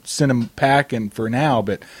kind of sent him packing for now,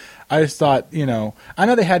 but I just thought, I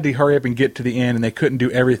know they had to hurry up and get to the end, and they couldn't do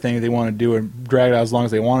everything they wanted to do and drag it out as long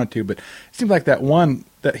as they wanted to. But it seems like that one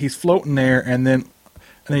that he's floating there, and then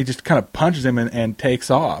he just kind of punches him and takes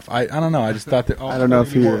off. I don't know. I just thought that. I don't know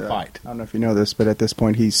if you know this, but at this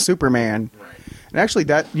point he's Superman. Right. And actually,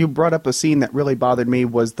 that you brought up a scene that really bothered me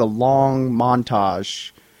was the long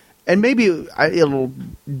montage And maybe it'll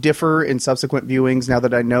differ in subsequent viewings now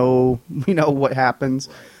that I know, what happens.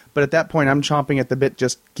 But at that point, I'm chomping at the bit.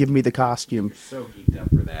 Just give me the costume. You're so geeked up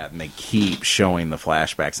for that, and they keep showing the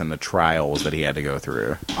flashbacks and the trials that he had to go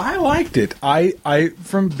through. I liked it. I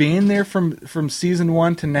from being there from season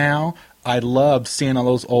 1 to now, I loved seeing all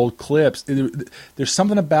those old clips. There's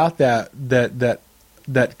something about that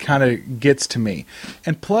kind of gets to me.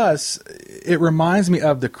 And plus, it reminds me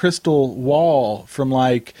of the crystal wall from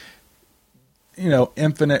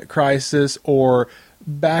Infinite Crisis, or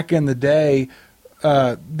back in the day.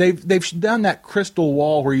 They've done that crystal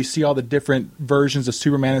wall where you see all the different versions of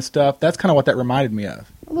Superman and stuff. That's kind of what that reminded me of.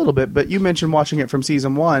 A little bit, but you mentioned watching it from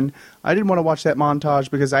season 1. I didn't want to watch that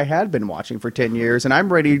montage because I had been watching for 10 years, and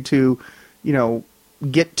I'm ready to,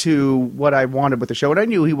 get to what I wanted with the show. And I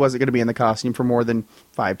knew he wasn't going to be in the costume for more than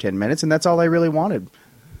 5-10 minutes, and that's all I really wanted.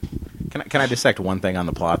 Can I dissect one thing on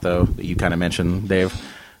the plot, though, that you kind of mentioned, Dave?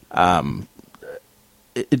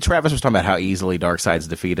 Travis was talking about how easily Darkseid's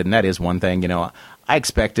defeated, and that is one thing. I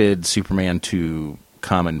expected Superman to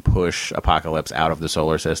come and push Apocalypse out of the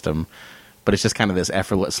solar system, but it's just kind of this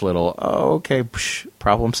effortless little,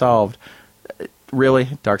 problem solved. Really?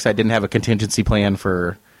 Darkseid didn't have a contingency plan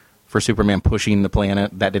for Superman pushing the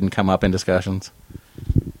planet? That didn't come up in discussions?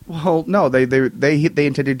 Well, no, they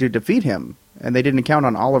intended to defeat him, and they didn't count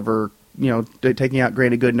on Oliver, taking out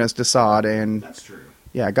Granny Goodness, Desaad, and... That's true.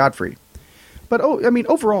 Yeah, Godfrey. But,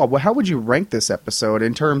 overall, how would you rank this episode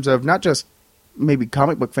in terms of not just maybe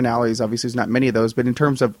comic book finales, obviously there's not many of those, but in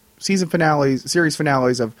terms of season finales, series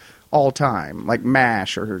finales of all time, like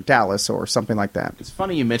MASH or Dallas or something like that? It's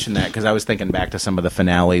funny you mentioned that, because I was thinking back to some of the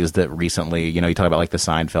finales that recently, you talk about like the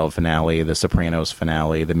Seinfeld finale, the Sopranos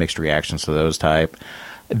finale, the mixed reactions to those type.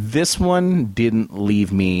 This one didn't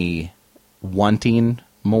leave me wanting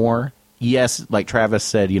more. Yes, like Travis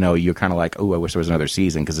said, you're kind of like, oh, I wish there was another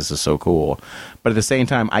season because this is so cool. But at the same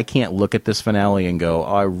time, I can't look at this finale and go,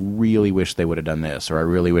 oh, I really wish they would have done this, or I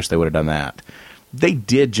really wish they would have done that. They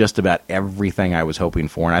did just about everything I was hoping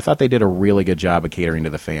for, and I thought they did a really good job of catering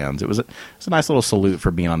to the fans. It's a nice little salute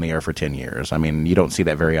for being on the air for 10 years. I mean, you don't see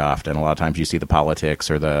that very often. A lot of times you see the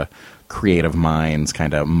politics or the creative minds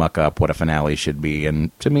kind of muck up what a finale should be.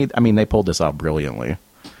 And to me, they pulled this off brilliantly.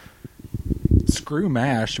 Screw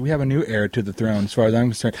MASH. We have a new heir to the throne, as far as I'm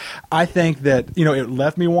concerned. I think that it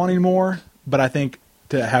left me wanting more, but I think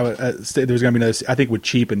to have there's going to be another. I think it would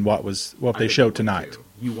cheapen what they showed tonight.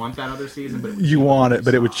 You want that other season, but you want it,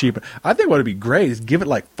 but it would cheapen. I think what would be great is give it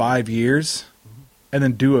like 5 years, and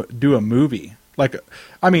then do a movie. I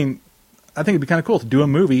think it'd be kind of cool to do a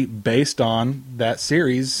movie based on that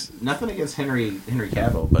series. Nothing against Henry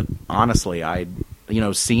Cavill, but honestly,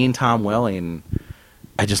 seeing Tom Welling,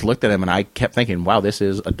 I just looked at him and I kept thinking, wow, this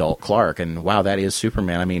is adult Clark, and wow, that is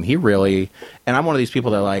Superman. He really, and I'm one of these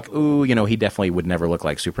people that are like, ooh, he definitely would never look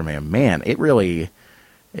like Superman. Man,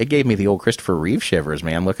 it gave me the old Christopher Reeve shivers,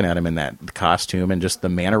 man, looking at him in that costume and just the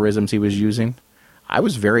mannerisms he was using. I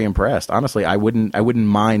was very impressed. Honestly, I wouldn't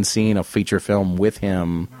mind seeing a feature film with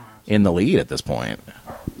him in the lead at this point.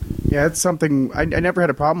 Yeah, it's something, I never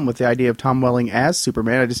had a problem with the idea of Tom Welling as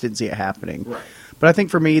Superman. I just didn't see it happening. Right. But I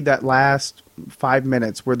think for me, that last 5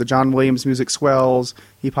 minutes where the John Williams music swells,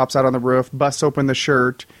 he pops out on the roof, busts open the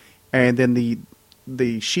shirt, and then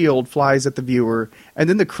the shield flies at the viewer, and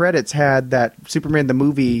then the credits had that Superman the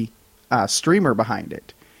movie streamer behind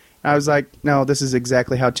it. And I was like, no, this is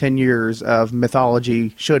exactly how 10 years of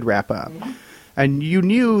mythology should wrap up. Mm-hmm. And you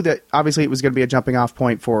knew that obviously it was going to be a jumping off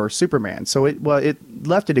point for Superman, so it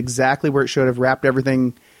left it exactly where it should have, wrapped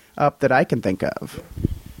everything up that I can think of.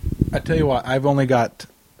 I tell you what, I've only got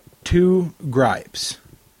 2 gripes.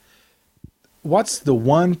 What's the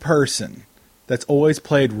one person that's always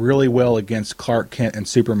played really well against Clark Kent and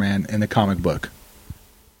Superman in the comic book?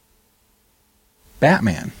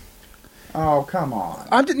 Batman. Oh, come on.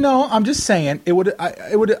 I'm just saying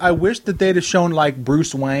I wish that they'd have shown like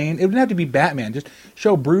Bruce Wayne. It wouldn't have to be Batman. Just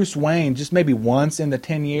show Bruce Wayne just maybe once in the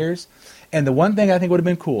 10 years. And the one thing I think would have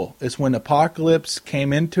been cool is when Apocalypse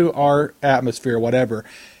came into our atmosphere, whatever,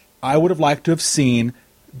 I would have liked to have seen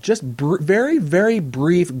just very, very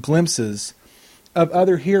brief glimpses of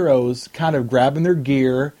other heroes kind of grabbing their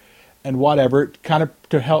gear and whatever, kind of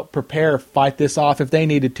to help fight this off if they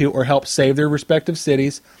needed to, or help save their respective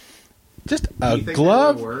cities. Just a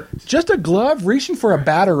glove reaching for a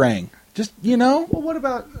batarang. Just, Well, what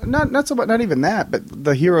about not even that, but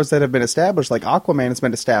the heroes that have been established, like Aquaman has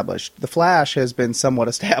been established, the Flash has been somewhat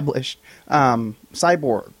established,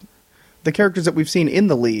 Cyborg, the characters that we've seen in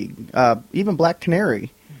the league, even Black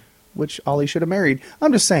Canary. which Ollie should have married.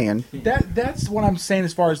 I'm just saying. That's what I'm saying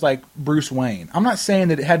as far as like Bruce Wayne. I'm not saying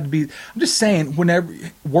that it had to be. I'm just saying whenever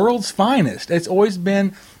world's finest. It's always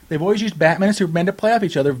been. They've always used Batman and Superman to play off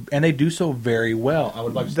each other, and they do so very well. I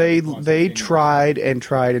would like to they tried and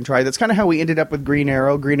tried and tried. That's kind of how we ended up with Green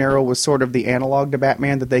Arrow. Green Arrow was sort of the analog to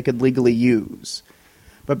Batman that they could legally use.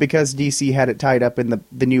 But because DC had it tied up in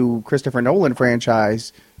the new Christopher Nolan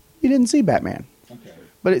franchise, you didn't see Batman. Okay.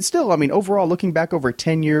 But it's still, I mean, overall, looking back over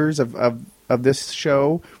 10 years of this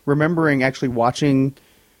show, remembering actually watching,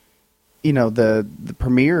 the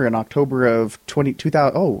premiere in October of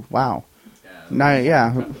 2000. Oh, wow.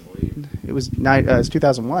 It was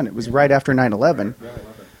 2001. It was right after 9/11.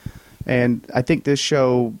 And I think this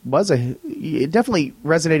show it definitely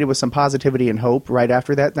resonated with some positivity and hope right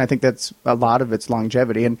after that. And I think that's a lot of its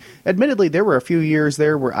longevity. And admittedly, there were a few years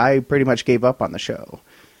there where I pretty much gave up on the show.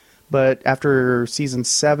 But after season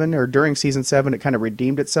 7 or during season 7, it kind of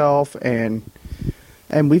redeemed itself. And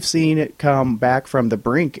we've seen it come back from the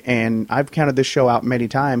brink. And I've counted this show out many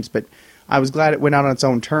times, but I was glad it went out on its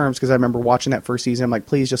own terms because I remember watching that first season. I'm like,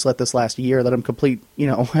 please just let this last a year. Let them complete,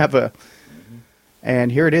 have a...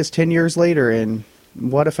 And here it is 10 years later, and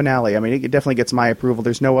what a finale. I mean, it definitely gets my approval.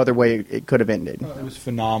 There's no other way it could have ended. It was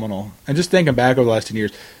phenomenal. And just thinking back over the last 10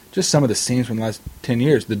 years, just some of the scenes from the last 10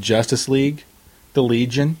 years, the Justice League, the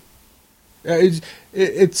Legion, it's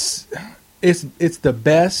the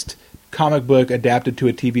best comic book adapted to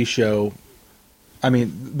a TV show. I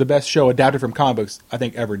mean, the best show adapted from comic books, I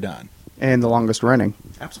think, ever done. And the longest running.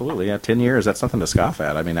 Absolutely, yeah. 10 years, that's something to scoff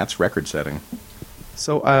at. I mean, that's record-setting.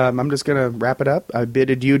 So I'm just going to wrap it up. I bid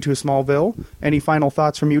adieu to Smallville. Any final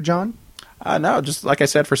thoughts from you, John? No, just like I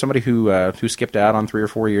said, for somebody who skipped out on 3 or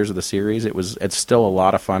 4 years of the series, it's still a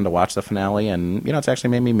lot of fun to watch the finale, and it's actually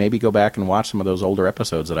made me maybe go back and watch some of those older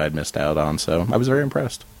episodes that I had missed out on. So I was very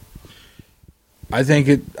impressed. I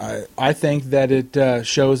think that it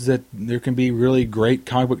shows that there can be really great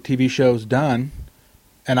comic book TV shows done,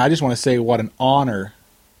 and I just want to say what an honor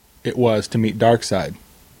it was to meet Darkseid.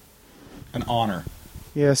 An honor.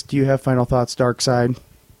 Yes. Do you have final thoughts, Darkseid?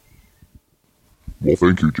 Well,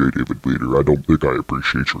 thank you, J. David Bleeder. I don't think I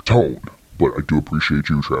appreciate your tone, but I do appreciate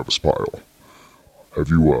you, Travis Pyle. Have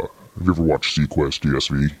you ever watched Sequest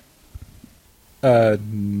DSV?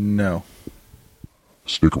 No.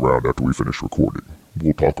 Stick around after we finish recording.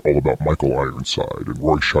 We'll talk all about Michael Ironside and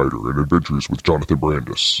Roy Scheider and Adventures with Jonathan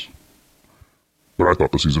Brandis. But I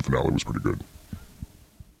thought the season finale was pretty good.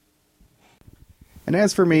 And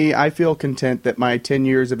as for me, I feel content that my 10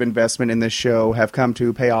 years of investment in this show have come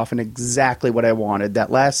to pay off in exactly what I wanted.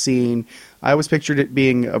 That last scene, I always pictured it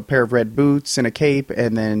being a pair of red boots and a cape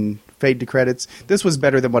and then fade to credits. This was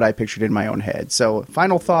better than what I pictured in my own head. So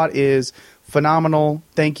final thought is phenomenal.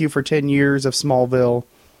 Thank you for 10 years of Smallville.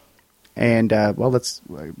 And, let's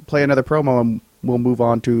play another promo and we'll move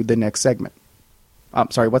on to the next segment.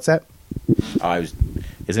 I'm sorry, what's that? Is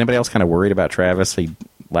anybody else kind of worried about Travis?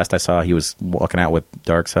 Last I saw, he was walking out with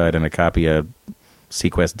Darkseid and a copy of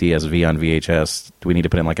Sequest DSV on VHS. Do we need to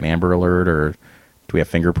put in like an Amber Alert, or do we have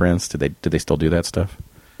fingerprints? Do they still do that stuff?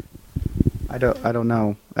 I don't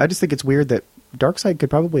know. I just think it's weird that Darkseid could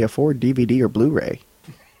probably afford DVD or Blu-ray.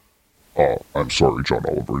 I'm sorry, John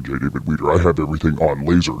Oliver and J. David Weeder. I have everything on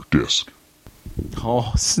Laserdisc.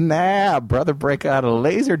 Oh, snap. Brother break out a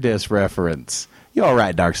Laserdisc reference. You all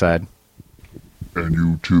right, Darkseid? And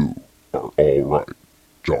you, too, are all right,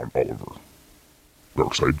 John Oliver.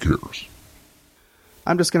 Darkseid cares.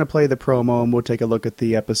 I'm just going to play the promo and we'll take a look at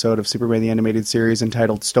the episode of Superman the Animated Series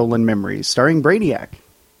entitled Stolen Memories, starring Brainiac.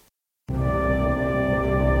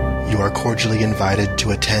 You are cordially invited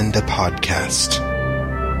to attend a podcast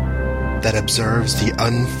that observes the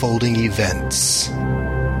unfolding events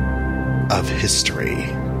of history.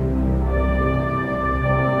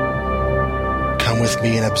 Come with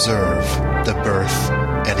me and observe the birth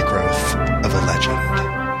and growth of a legend.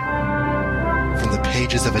 From the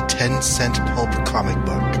pages of a 10-cent pulp comic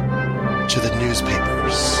book to the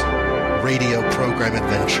newspapers, radio program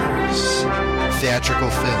adventures, theatrical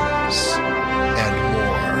films, and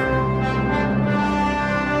more.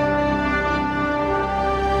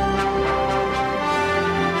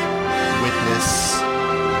 Witness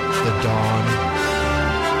the dawn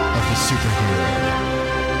of the superhero.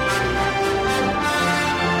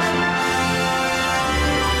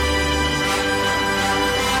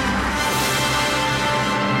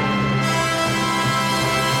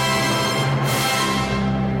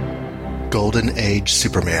 Golden Age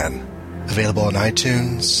Superman. Available on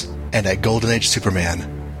iTunes and at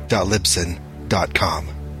goldenagesuperman.libsyn.com.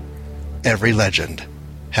 Every legend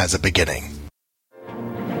has a beginning.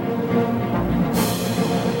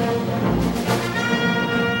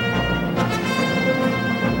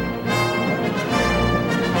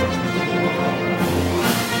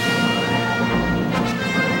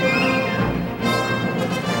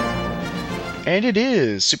 And it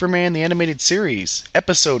is Superman the Animated Series,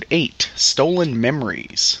 Episode 8, Stolen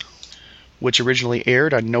Memories, which originally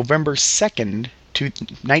aired on November 2nd,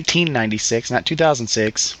 1996, not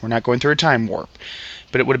 2006. We're not going through a time warp,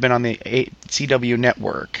 but it would have been on the CW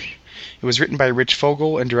network. It was written by Rich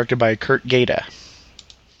Fogel and directed by Kurt Gaeta.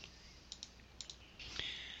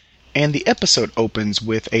 And the episode opens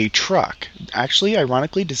with a truck, actually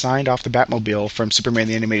ironically designed off the Batmobile from Superman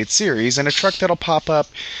the Animated Series, and a truck that'll pop up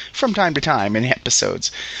from time to time in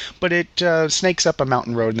episodes. But it snakes up a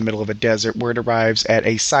mountain road in the middle of a desert where it arrives at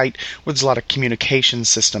a site where there's a lot of communication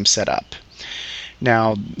systems set up.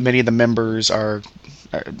 Now, many of the members are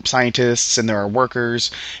scientists and there are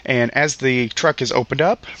workers, and as the truck is opened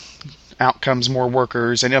up, out comes more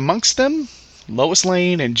workers, and amongst them, Lois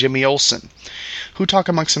Lane and Jimmy Olsen, who talk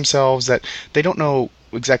amongst themselves that they don't know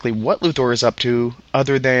exactly what Luthor is up to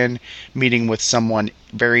other than meeting with someone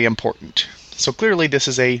very important. So clearly this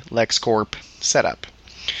is a LexCorp setup.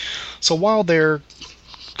 So while they're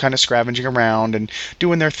kind of scavenging around and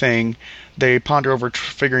doing their thing, they ponder over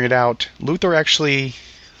figuring it out. Luthor actually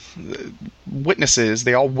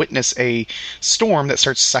they all witness a storm that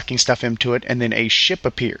starts sucking stuff into it, and then a ship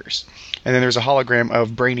appears. And then there's a hologram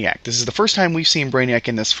of Brainiac. This is the first time we've seen Brainiac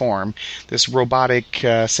in this form, this robotic,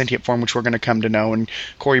 sentient form, which we're going to come to know. And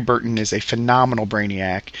Corey Burton is a phenomenal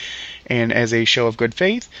Brainiac. And as a show of good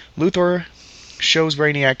faith, Luthor shows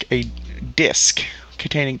Brainiac a disc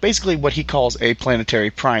containing basically what he calls a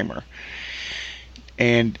planetary primer.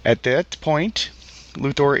 And at that point,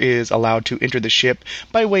 Luthor is allowed to enter the ship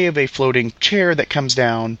by way of a floating chair that comes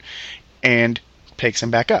down and takes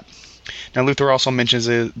him back up. Now, Luthor also mentions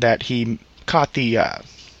that he caught the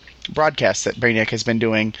broadcast that Brainiac has been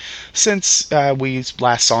doing since we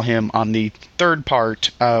last saw him on the third part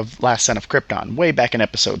of Last Son of Krypton, way back in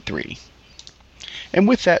Episode 3. And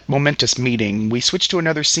with that momentous meeting, we switch to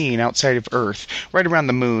another scene outside of Earth, right around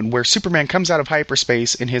the moon, where Superman comes out of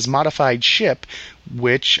hyperspace in his modified ship,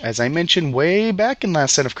 which, as I mentioned way back in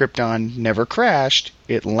Last Son of Krypton, never crashed,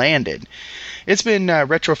 it landed. It's been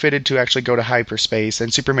retrofitted to actually go to hyperspace,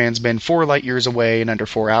 and Superman's been 4 light years away in under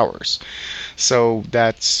 4 hours. So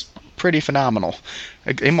that's pretty phenomenal.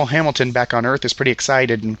 Emil Hamilton back on Earth is pretty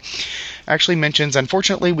excited and actually mentions,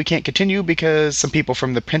 unfortunately, we can't continue because some people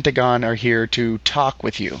from the Pentagon are here to talk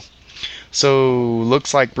with you. So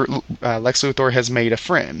looks like Lex Luthor has made a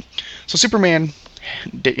friend. So Superman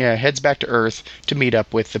heads back to Earth to meet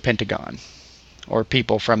up with the Pentagon. Or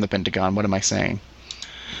people from the Pentagon, what am I saying?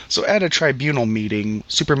 So at a tribunal meeting,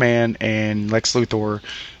 Superman and Lex Luthor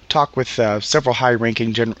talk with several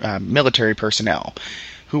high-ranking military personnel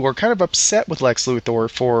who are kind of upset with Lex Luthor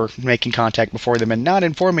for making contact before them and not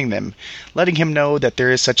informing them, letting him know that there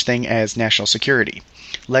is such thing as national security.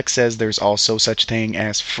 Lex says there's also such thing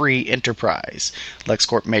as free enterprise.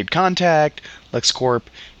 LexCorp made contact, LexCorp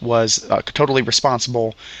was totally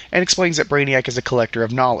responsible, and explains that Brainiac is a collector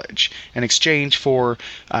of knowledge. In exchange for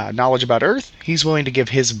knowledge about Earth, he's willing to give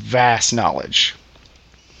his vast knowledge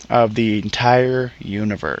of the entire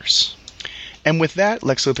universe. And with that,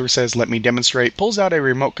 Lex Luthor says, "Let me demonstrate," pulls out a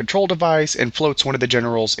remote control device, and floats one of the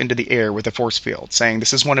generals into the air with a force field, saying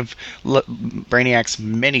this is one of Brainiac's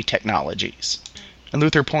many technologies. And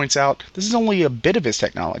Luthor points out, this is only a bit of his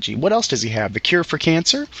technology. What else does he have? The cure for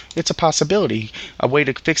cancer? It's a possibility. A way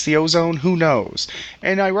to fix the ozone? Who knows?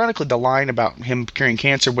 And ironically, the line about him curing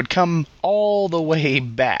cancer would come all the way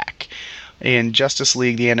back in Justice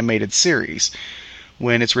League, the animated series,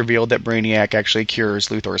 when it's revealed that Brainiac actually cures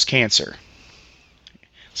Luthor's cancer.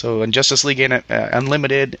 So in Justice League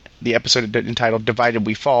Unlimited, the episode entitled Divided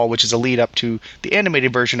We Fall, which is a lead up to the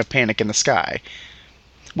animated version of Panic in the Sky,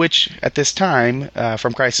 which at this time,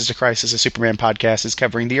 From Crisis to Crisis, a Superman podcast, is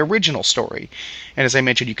covering the original story. And as I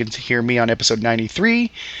mentioned, you can hear me on episode 93,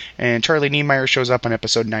 and Charlie Niemeyer shows up on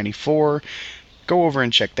episode 94. Go over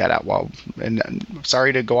and check that out.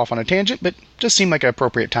 Sorry to go off on a tangent, but just seemed like an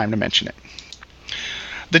appropriate time to mention it.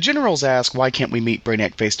 The generals ask, why can't we meet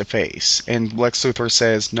Brainiac face to face? And Lex Luthor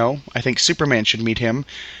says, no, I think Superman should meet him,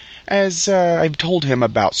 as I've told him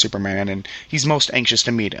about Superman, and he's most anxious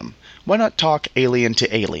to meet him. Why not talk alien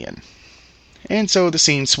to alien? And so the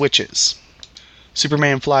scene switches.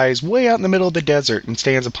 Superman flies way out in the middle of the desert and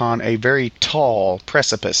stands upon a very tall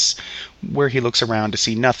precipice, where he looks around to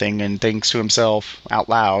see nothing and thinks to himself, out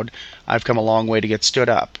loud, I've come a long way to get stood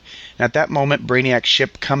up. And at that moment, Brainiac's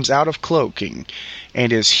ship comes out of cloaking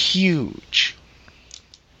and is huge.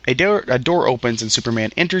 A door opens and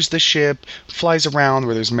Superman enters the ship, flies around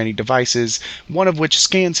where there's many devices, one of which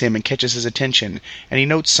scans him and catches his attention, and he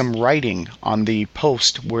notes some writing on the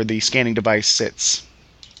post where the scanning device sits.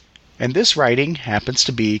 And this writing happens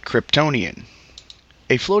to be Kryptonian.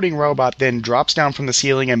 A floating robot then drops down from the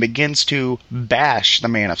ceiling and begins to bash the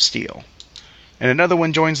Man of Steel. And another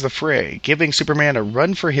one joins the fray, giving Superman a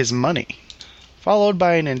run for his money. Followed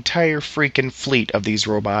by an entire freaking fleet of these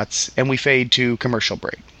robots, and we fade to commercial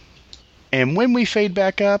break. And when we fade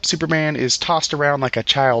back up, Superman is tossed around like a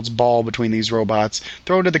child's ball between these robots,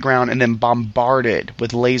 thrown to the ground, and then bombarded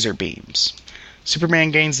with laser beams.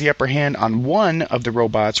 Superman gains the upper hand on one of the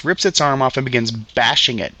robots, rips its arm off, and begins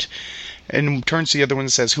bashing it. And turns to the other one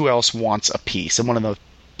and says, "Who else wants a piece?" And one of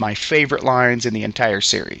my favorite lines in the entire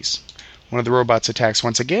series. One of the robots attacks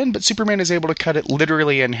once again, but Superman is able to cut it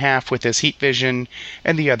literally in half with his heat vision,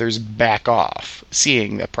 and the others back off,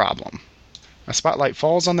 seeing the problem. A spotlight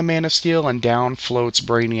falls on the Man of Steel, and down floats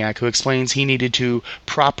Brainiac, who explains he needed to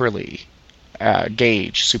properly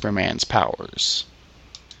gauge Superman's powers.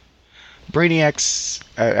 Brainiac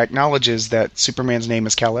acknowledges that Superman's name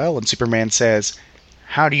is Kal-El, and Superman says,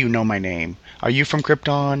 "How do you know my name? Are you from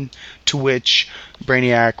Krypton?" To which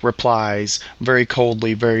Brainiac replies, very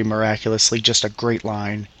coldly, very miraculously, just a great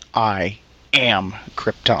line, "I am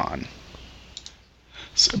Krypton."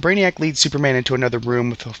 So Brainiac leads Superman into another room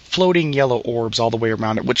with floating yellow orbs all the way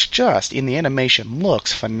around it, which just, in the animation,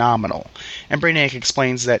 looks phenomenal. And Brainiac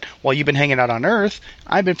explains that while you've been hanging out on Earth,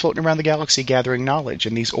 I've been floating around the galaxy gathering knowledge,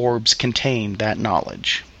 and these orbs contain that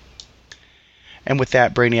knowledge. And with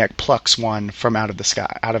that, Brainiac plucks one from out of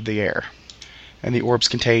the air. And the orbs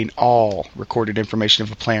contain all recorded information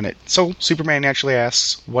of a planet. So Superman naturally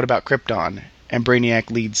asks, "What about Krypton?" And Brainiac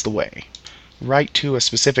leads the way, right to a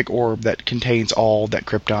specific orb that contains all that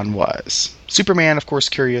Krypton was. Superman, of course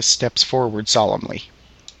curious, steps forward solemnly.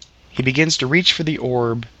 He begins to reach for the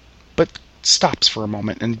orb, but stops for a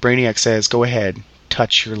moment, and Brainiac says, "Go ahead,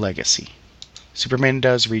 touch your legacy." Superman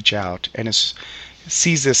does reach out, and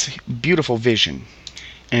sees this beautiful vision.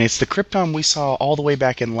 And it's the Krypton we saw all the way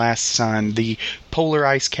back in Last Sun, the polar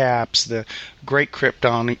ice caps, the great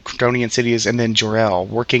Kryptonian cities, and then Jor-El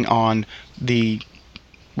working on the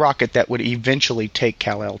rocket that would eventually take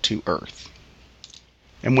Kal-El to Earth.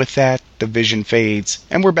 And with that, the vision fades,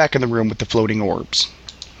 and we're back in the room with the floating orbs.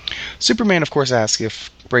 Superman, of course, asks if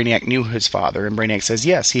Brainiac knew his father, and Brainiac says,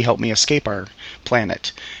 "Yes, he helped me escape our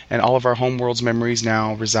planet, and all of our homeworld's memories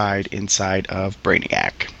now reside inside of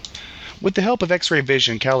Brainiac." With the help of X-ray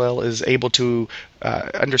vision, Kal-El is able to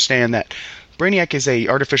understand that Brainiac is an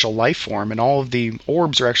artificial life form, and all of the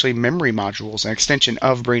orbs are actually memory modules, an extension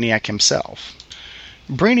of Brainiac himself.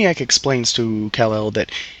 Brainiac explains to Kal-El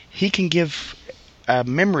that he can give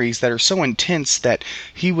memories that are so intense that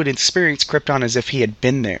he would experience Krypton as if he had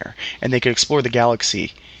been there, and they could explore the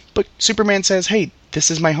galaxy. But Superman says, "Hey,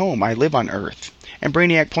 this is my home. I live on Earth." And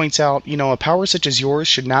Brainiac points out, a power such as yours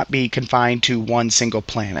should not be confined to one single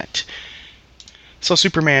planet. So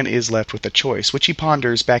Superman is left with a choice, which he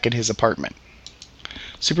ponders back in his apartment.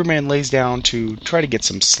 Superman lays down to try to get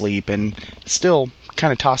some sleep, and still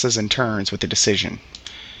kind of tosses and turns with the decision.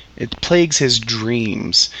 It plagues his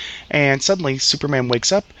dreams, and suddenly Superman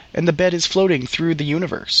wakes up, and the bed is floating through the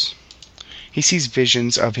universe. He sees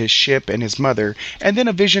visions of his ship and his mother, and then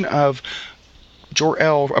a vision of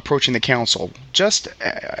Jor-El approaching the council, just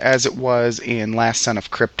as it was in Last Son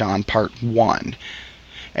of Krypton Part 1.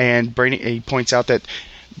 And he points out that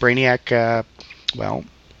Brainiac,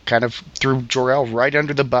 kind of threw Jor-El right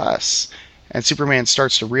under the bus, and Superman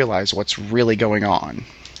starts to realize what's really going on.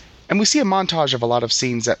 And we see a montage of a lot of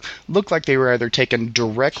scenes that look like they were either taken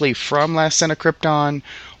directly from Last Son of Krypton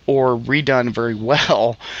or redone very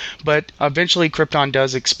well, but eventually Krypton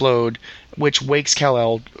does explode, which wakes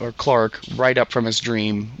Kal-El, or Clark, right up from his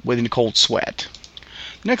dream with a cold sweat.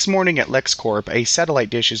 Next morning at LexCorp, a satellite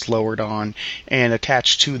dish is lowered on and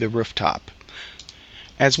attached to the rooftop.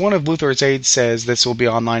 As one of Luthor's aides says this will be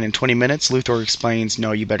online in 20 minutes, Luthor explains,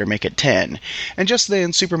 "No, you better make it 10. And just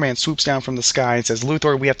then, Superman swoops down from the sky and says,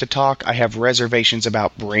 "Luthor, we have to talk. I have reservations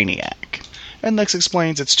about Brainiac." And Lex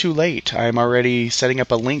explains it's too late. I'm already setting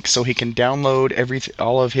up a link so he can download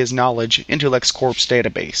all of his knowledge into LexCorp's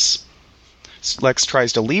database. Lex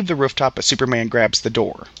tries to leave the rooftop, but Superman grabs the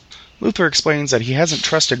door. Luthor explains that he hasn't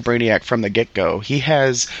trusted Brainiac from the get-go. He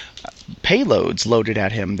has payloads loaded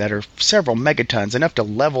at him that are several megatons, enough to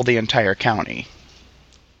level the entire county.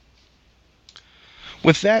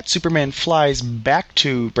 With that, Superman flies back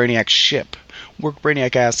to Brainiac's ship, where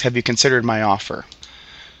Brainiac asks, "Have you considered my offer?"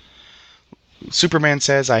 Superman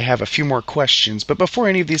says, "I have a few more questions," but before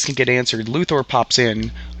any of these can get answered, Luthor pops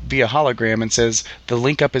in via hologram and says, "The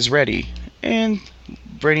link-up is ready," and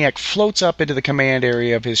Brainiac floats up into the command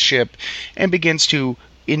area of his ship and begins to,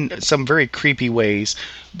 in some very creepy ways,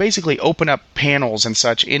 basically open up panels and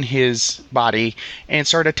such in his body and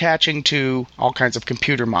start attaching to all kinds of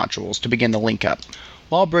computer modules to begin the link-up.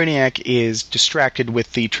 While Brainiac is distracted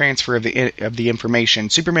with the transfer of the information,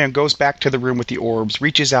 Superman goes back to the room with the orbs,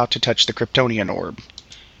 reaches out to touch the Kryptonian orb.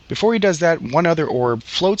 Before he does that, one other orb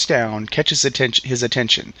floats down, catches his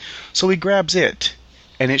attention. So he grabs it,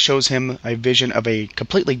 and it shows him a vision of a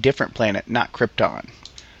completely different planet, not Krypton.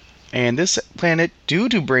 And this planet, due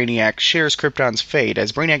to Brainiac, shares Krypton's fate,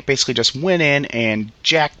 as Brainiac basically just went in and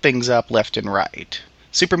jacked things up left and right.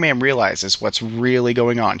 Superman realizes what's really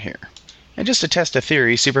going on here. And just to test a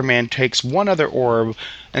theory, Superman takes one other orb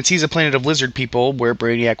and sees a planet of lizard people where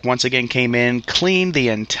Brainiac once again came in, cleaned the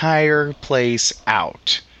entire place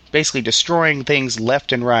out, basically destroying things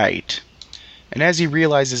left and right. And as he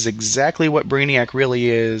realizes exactly what Brainiac really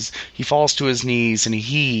is, he falls to his knees and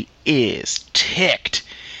he is ticked.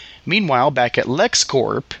 Meanwhile, back at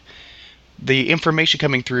LexCorp, the information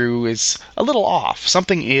coming through is a little off.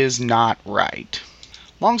 Something is not right.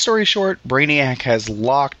 Long story short, Brainiac has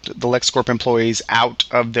locked the LexCorp employees out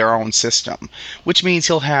of their own system, which means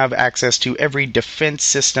he'll have access to every defense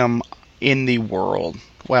system in the world.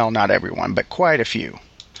 Well, not everyone, but quite a few.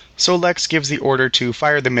 So Lex gives the order to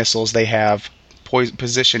fire the missiles they have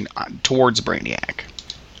positioned towards Brainiac.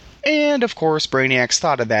 And, of course, Brainiac's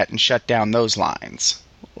thought of that and shut down those lines.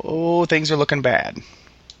 Oh, things are looking bad.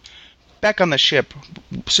 Back on the ship,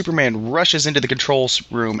 Superman rushes into the controls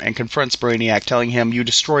room and confronts Brainiac, telling him, "You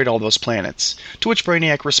destroyed all those planets." To which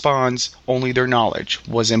Brainiac responds, "Only their knowledge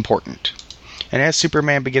was important." And as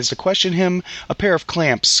Superman begins to question him, a pair of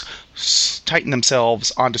clamps tighten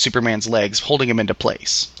themselves onto Superman's legs, holding him into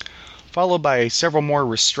place. Followed by several more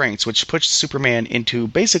restraints, which push Superman into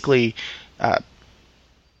basically a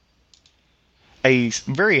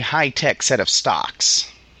very high-tech set of stocks.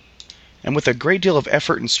 And with a great deal of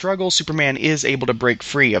effort and struggle, Superman is able to break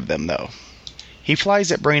free of them, though. He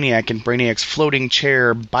flies at Brainiac in Brainiac's floating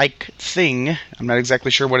chair bike thing, I'm not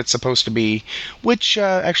exactly sure what it's supposed to be, which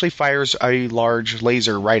actually fires a large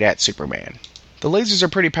laser right at Superman. The lasers are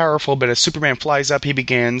pretty powerful, but as Superman flies up, he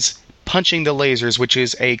begins punching the lasers, which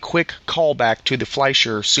is a quick callback to the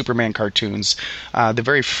Fleischer Superman cartoons, the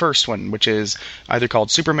very first one, which is either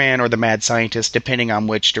called Superman or the Mad Scientist, depending on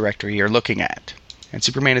which director you're looking at. And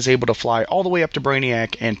Superman is able to fly all the way up to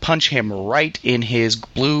Brainiac and punch him right in his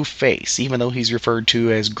blue face, even though he's referred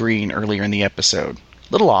to as green earlier in the episode.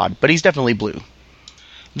 Little odd, but he's definitely blue.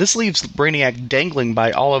 This leaves Brainiac dangling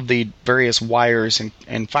by all of the various wires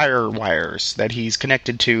and fire wires that he's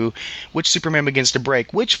connected to, which Superman begins to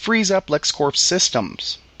break, which frees up LexCorp's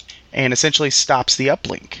systems and essentially stops the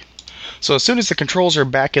uplink. So as soon as the controls are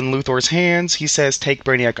back in Luthor's hands, he says take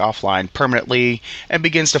Brainiac offline permanently and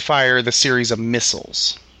begins to fire the series of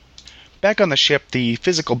missiles. Back on the ship, the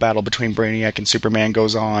physical battle between Brainiac and Superman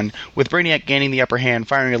goes on, with Brainiac gaining the upper hand,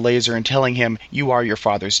 firing a laser and telling him, "You are your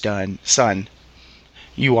father's son.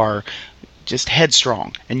 You are just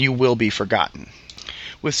headstrong, and you will be forgotten."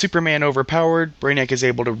 With Superman overpowered, Brainiac is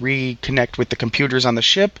able to reconnect with the computers on the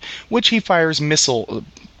ship, which he uses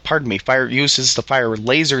to fire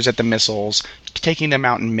lasers at the missiles, taking them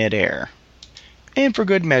out in midair. And for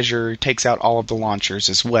good measure, takes out all of the launchers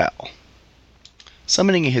as well.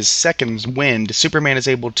 Summoning his second wind, Superman is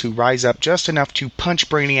able to rise up just enough to punch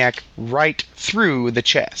Brainiac right through the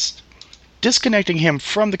chest. Disconnecting him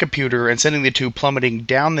from the computer and sending the two plummeting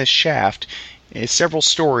down this shaft is several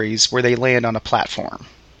stories where they land on a platform.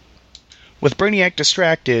 With Brainiac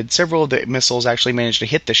distracted, several of the missiles actually manage to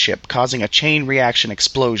hit the ship, causing a chain reaction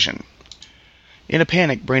explosion. In a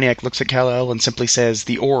panic, Brainiac looks at Kal-El and simply says,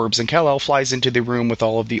 "The orbs," and Kal-El flies into the room with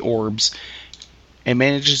all of the orbs and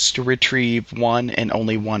manages to retrieve one and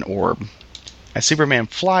only one orb. As Superman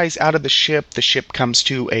flies out of the ship comes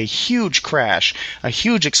to a huge crash, a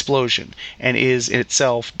huge explosion, and is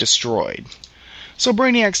itself destroyed. So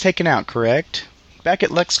Brainiac's taken out, correct? Back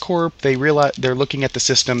at LexCorp, they're looking at the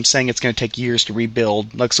system, saying it's going to take years to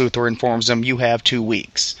rebuild. Lex Luthor informs them, "You have 2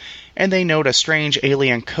 weeks." And they note a strange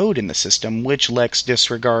alien code in the system, which Lex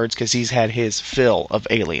disregards because he's had his fill of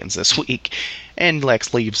aliens this week, and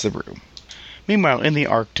Lex leaves the room. Meanwhile, in the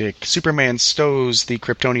Arctic, Superman stows the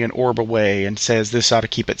Kryptonian orb away and says this ought to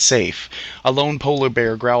keep it safe. A lone polar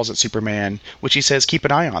bear growls at Superman, which he says keep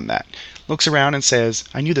an eye on that. Looks around and says,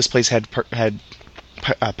 "I knew this place had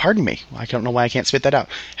pardon me, I don't know why I can't spit that out,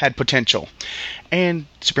 had potential." And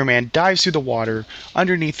Superman dives through the water,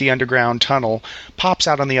 underneath the underground tunnel, pops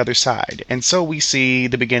out on the other side. And so we see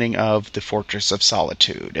the beginning of the Fortress of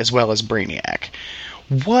Solitude, as well as Brainiac.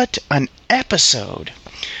 What an episode!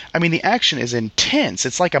 I mean, the action is intense.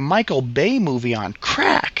 It's like a Michael Bay movie on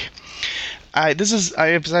crack. As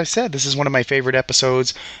I said, this is one of my favorite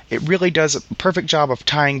episodes. It really does a perfect job of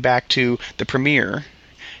tying back to the premiere.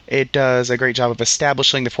 It does a great job of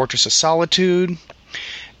establishing the Fortress of Solitude.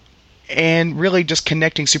 and really just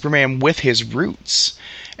connecting Superman with his roots.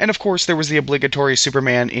 And of course, there was the obligatory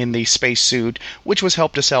Superman in the spacesuit, which was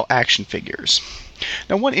helped to sell action figures.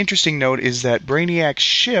 Now, one interesting note is that Brainiac's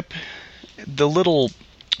ship, the little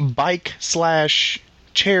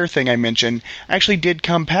bike/chair thing I mentioned, actually did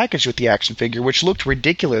come packaged with the action figure, which looked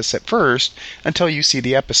ridiculous at first until you see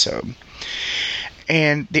the episode.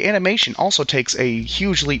 And the animation also takes a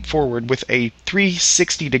huge leap forward with a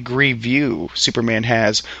 360-degree view Superman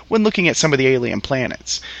has when looking at some of the alien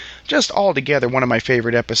planets. Just altogether one of my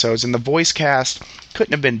favorite episodes, and the voice cast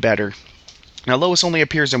couldn't have been better. Now, Lois only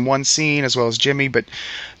appears in one scene, as well as Jimmy, but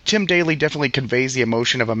Tim Daly definitely conveys the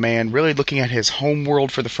emotion of a man really looking at his home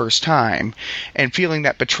world for the first time and feeling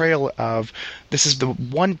that betrayal of, this is the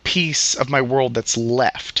one piece of my world that's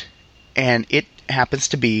left, and it happens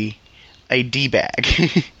to be a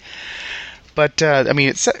D-bag. But,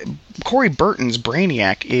 Corey Burton's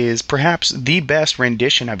Brainiac is perhaps the best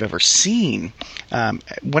rendition I've ever seen.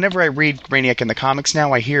 Whenever I read Brainiac in the comics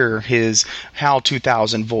now, I hear his HAL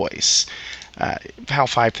 2000 voice. HAL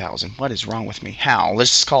 5000. What is wrong with me? HAL.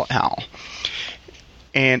 Let's just call it HAL.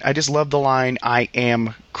 And I just love the line, "I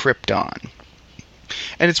am Krypton."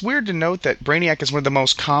 And it's weird to note that Brainiac is one of the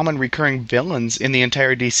most common recurring villains in the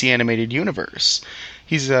entire DC animated universe.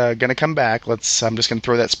 He's going to come back. I'm just going to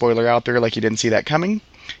throw that spoiler out there like you didn't see that coming.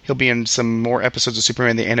 He'll be in some more episodes of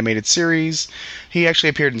Superman the Animated Series. He actually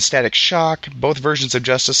appeared in Static Shock, both versions of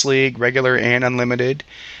Justice League, regular and unlimited.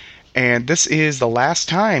 And this is the last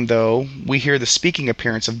time, though, we hear the speaking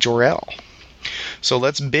appearance of Jor-El. So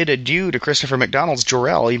let's bid adieu to Christopher McDonald's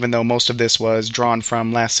Jor-El, even though most of this was drawn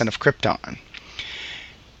from Last Son of Krypton.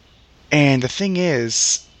 And the thing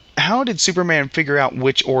is, how did Superman figure out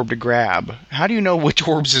which orb to grab? How do you know which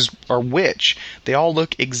orbs are which? They all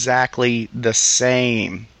look exactly the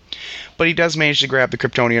same. But he does manage to grab the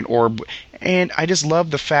Kryptonian orb, and I just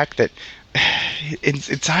love the fact that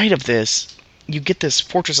inside of this, you get this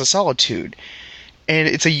Fortress of Solitude. And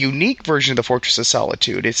it's a unique version of the Fortress of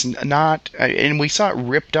Solitude. It's not, and we saw it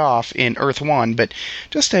ripped off in Earth 1, but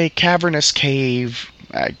just a cavernous cave.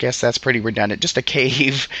 I guess that's pretty redundant. Just a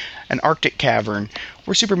cave, an Arctic cavern,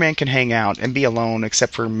 where Superman can hang out and be alone,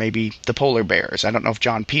 except for maybe the polar bears. I don't know if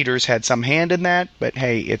John Peters had some hand in that, but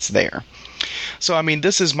hey, it's there. So,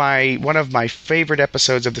 this is one of my favorite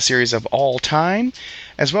episodes of the series of all time,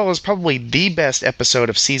 as well as probably the best episode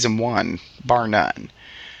of Season 1, bar none.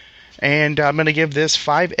 And I'm going to give this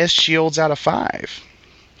 5 S-Shields out of 5.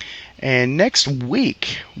 And next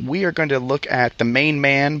week, we are going to look at The Main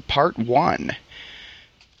Man Part 1,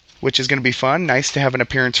 which is going to be fun. Nice to have an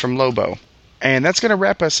appearance from Lobo. And that's going to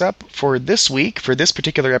wrap us up for this week, for this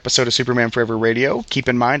particular episode of Superman Forever Radio. Keep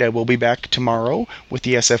in mind, I will be back tomorrow with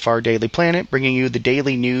the SFR Daily Planet, bringing you the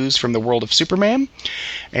daily news from the world of Superman.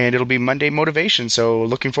 And it'll be Monday Motivation, so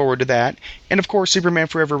looking forward to that. And of course, Superman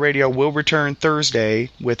Forever Radio will return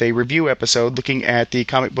Thursday with a review episode looking at the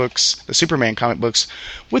comic books, the Superman comic books,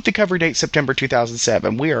 with the cover date September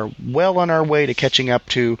 2007. We are well on our way to catching up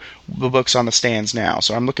to the books on the stands now,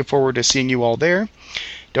 so I'm looking forward to seeing you all there.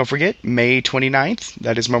 Don't forget, May 29th,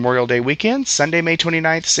 that is Memorial Day weekend, Sunday, May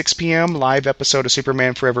 29th, 6 p.m., live episode of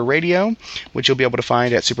Superman Forever Radio, which you'll be able to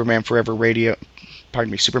find at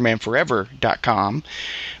supermanforever.com.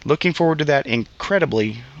 Looking forward to that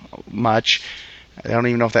incredibly much. I don't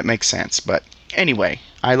even know if that makes sense, but anyway,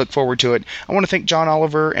 I look forward to it. I want to thank John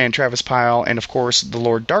Oliver and Travis Pyle and, of course, the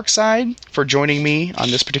Lord Darkseid for joining me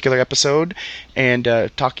on this particular episode and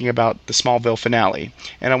talking about the Smallville finale.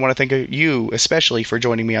 And I want to thank you especially for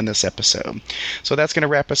joining me on this episode. So that's going to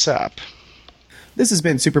wrap us up. This has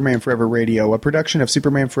been Superman Forever Radio, a production of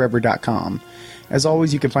supermanforever.com. As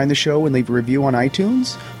always, you can find the show and leave a review on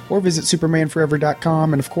iTunes, or visit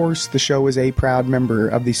supermanforever.com, and of course, the show is a proud member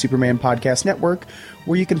of the Superman Podcast Network,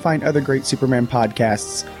 where you can find other great Superman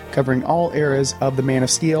podcasts covering all eras of the Man of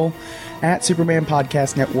Steel at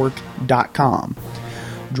supermanpodcastnetwork.com.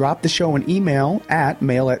 Drop the show an email at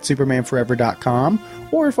mail@supermanforever.com,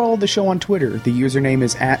 or follow the show on Twitter. The username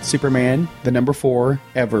is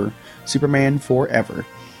 @Superman4Ever. Superman Forever.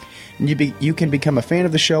 And you can become a fan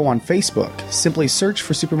of the show on Facebook. Simply search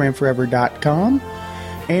for supermanforever.com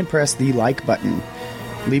and press the like button.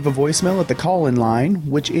 Leave a voicemail at the call-in line,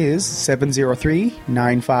 which is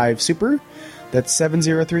 703-95-SUPER. That's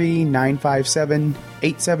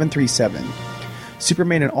 703-957-8737.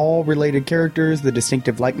 Superman and all related characters, the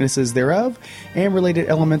distinctive likenesses thereof, and related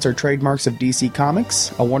elements are trademarks of DC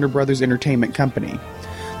Comics, a Warner Brothers entertainment company.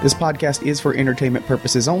 This podcast is for entertainment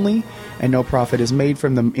purposes only, and no profit is made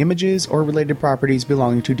from the images or related properties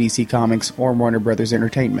belonging to DC Comics or Warner Brothers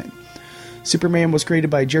Entertainment. Superman was created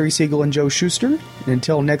by Jerry Siegel and Joe Shuster. And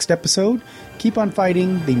until next episode, keep on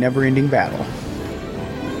fighting the never-ending battle.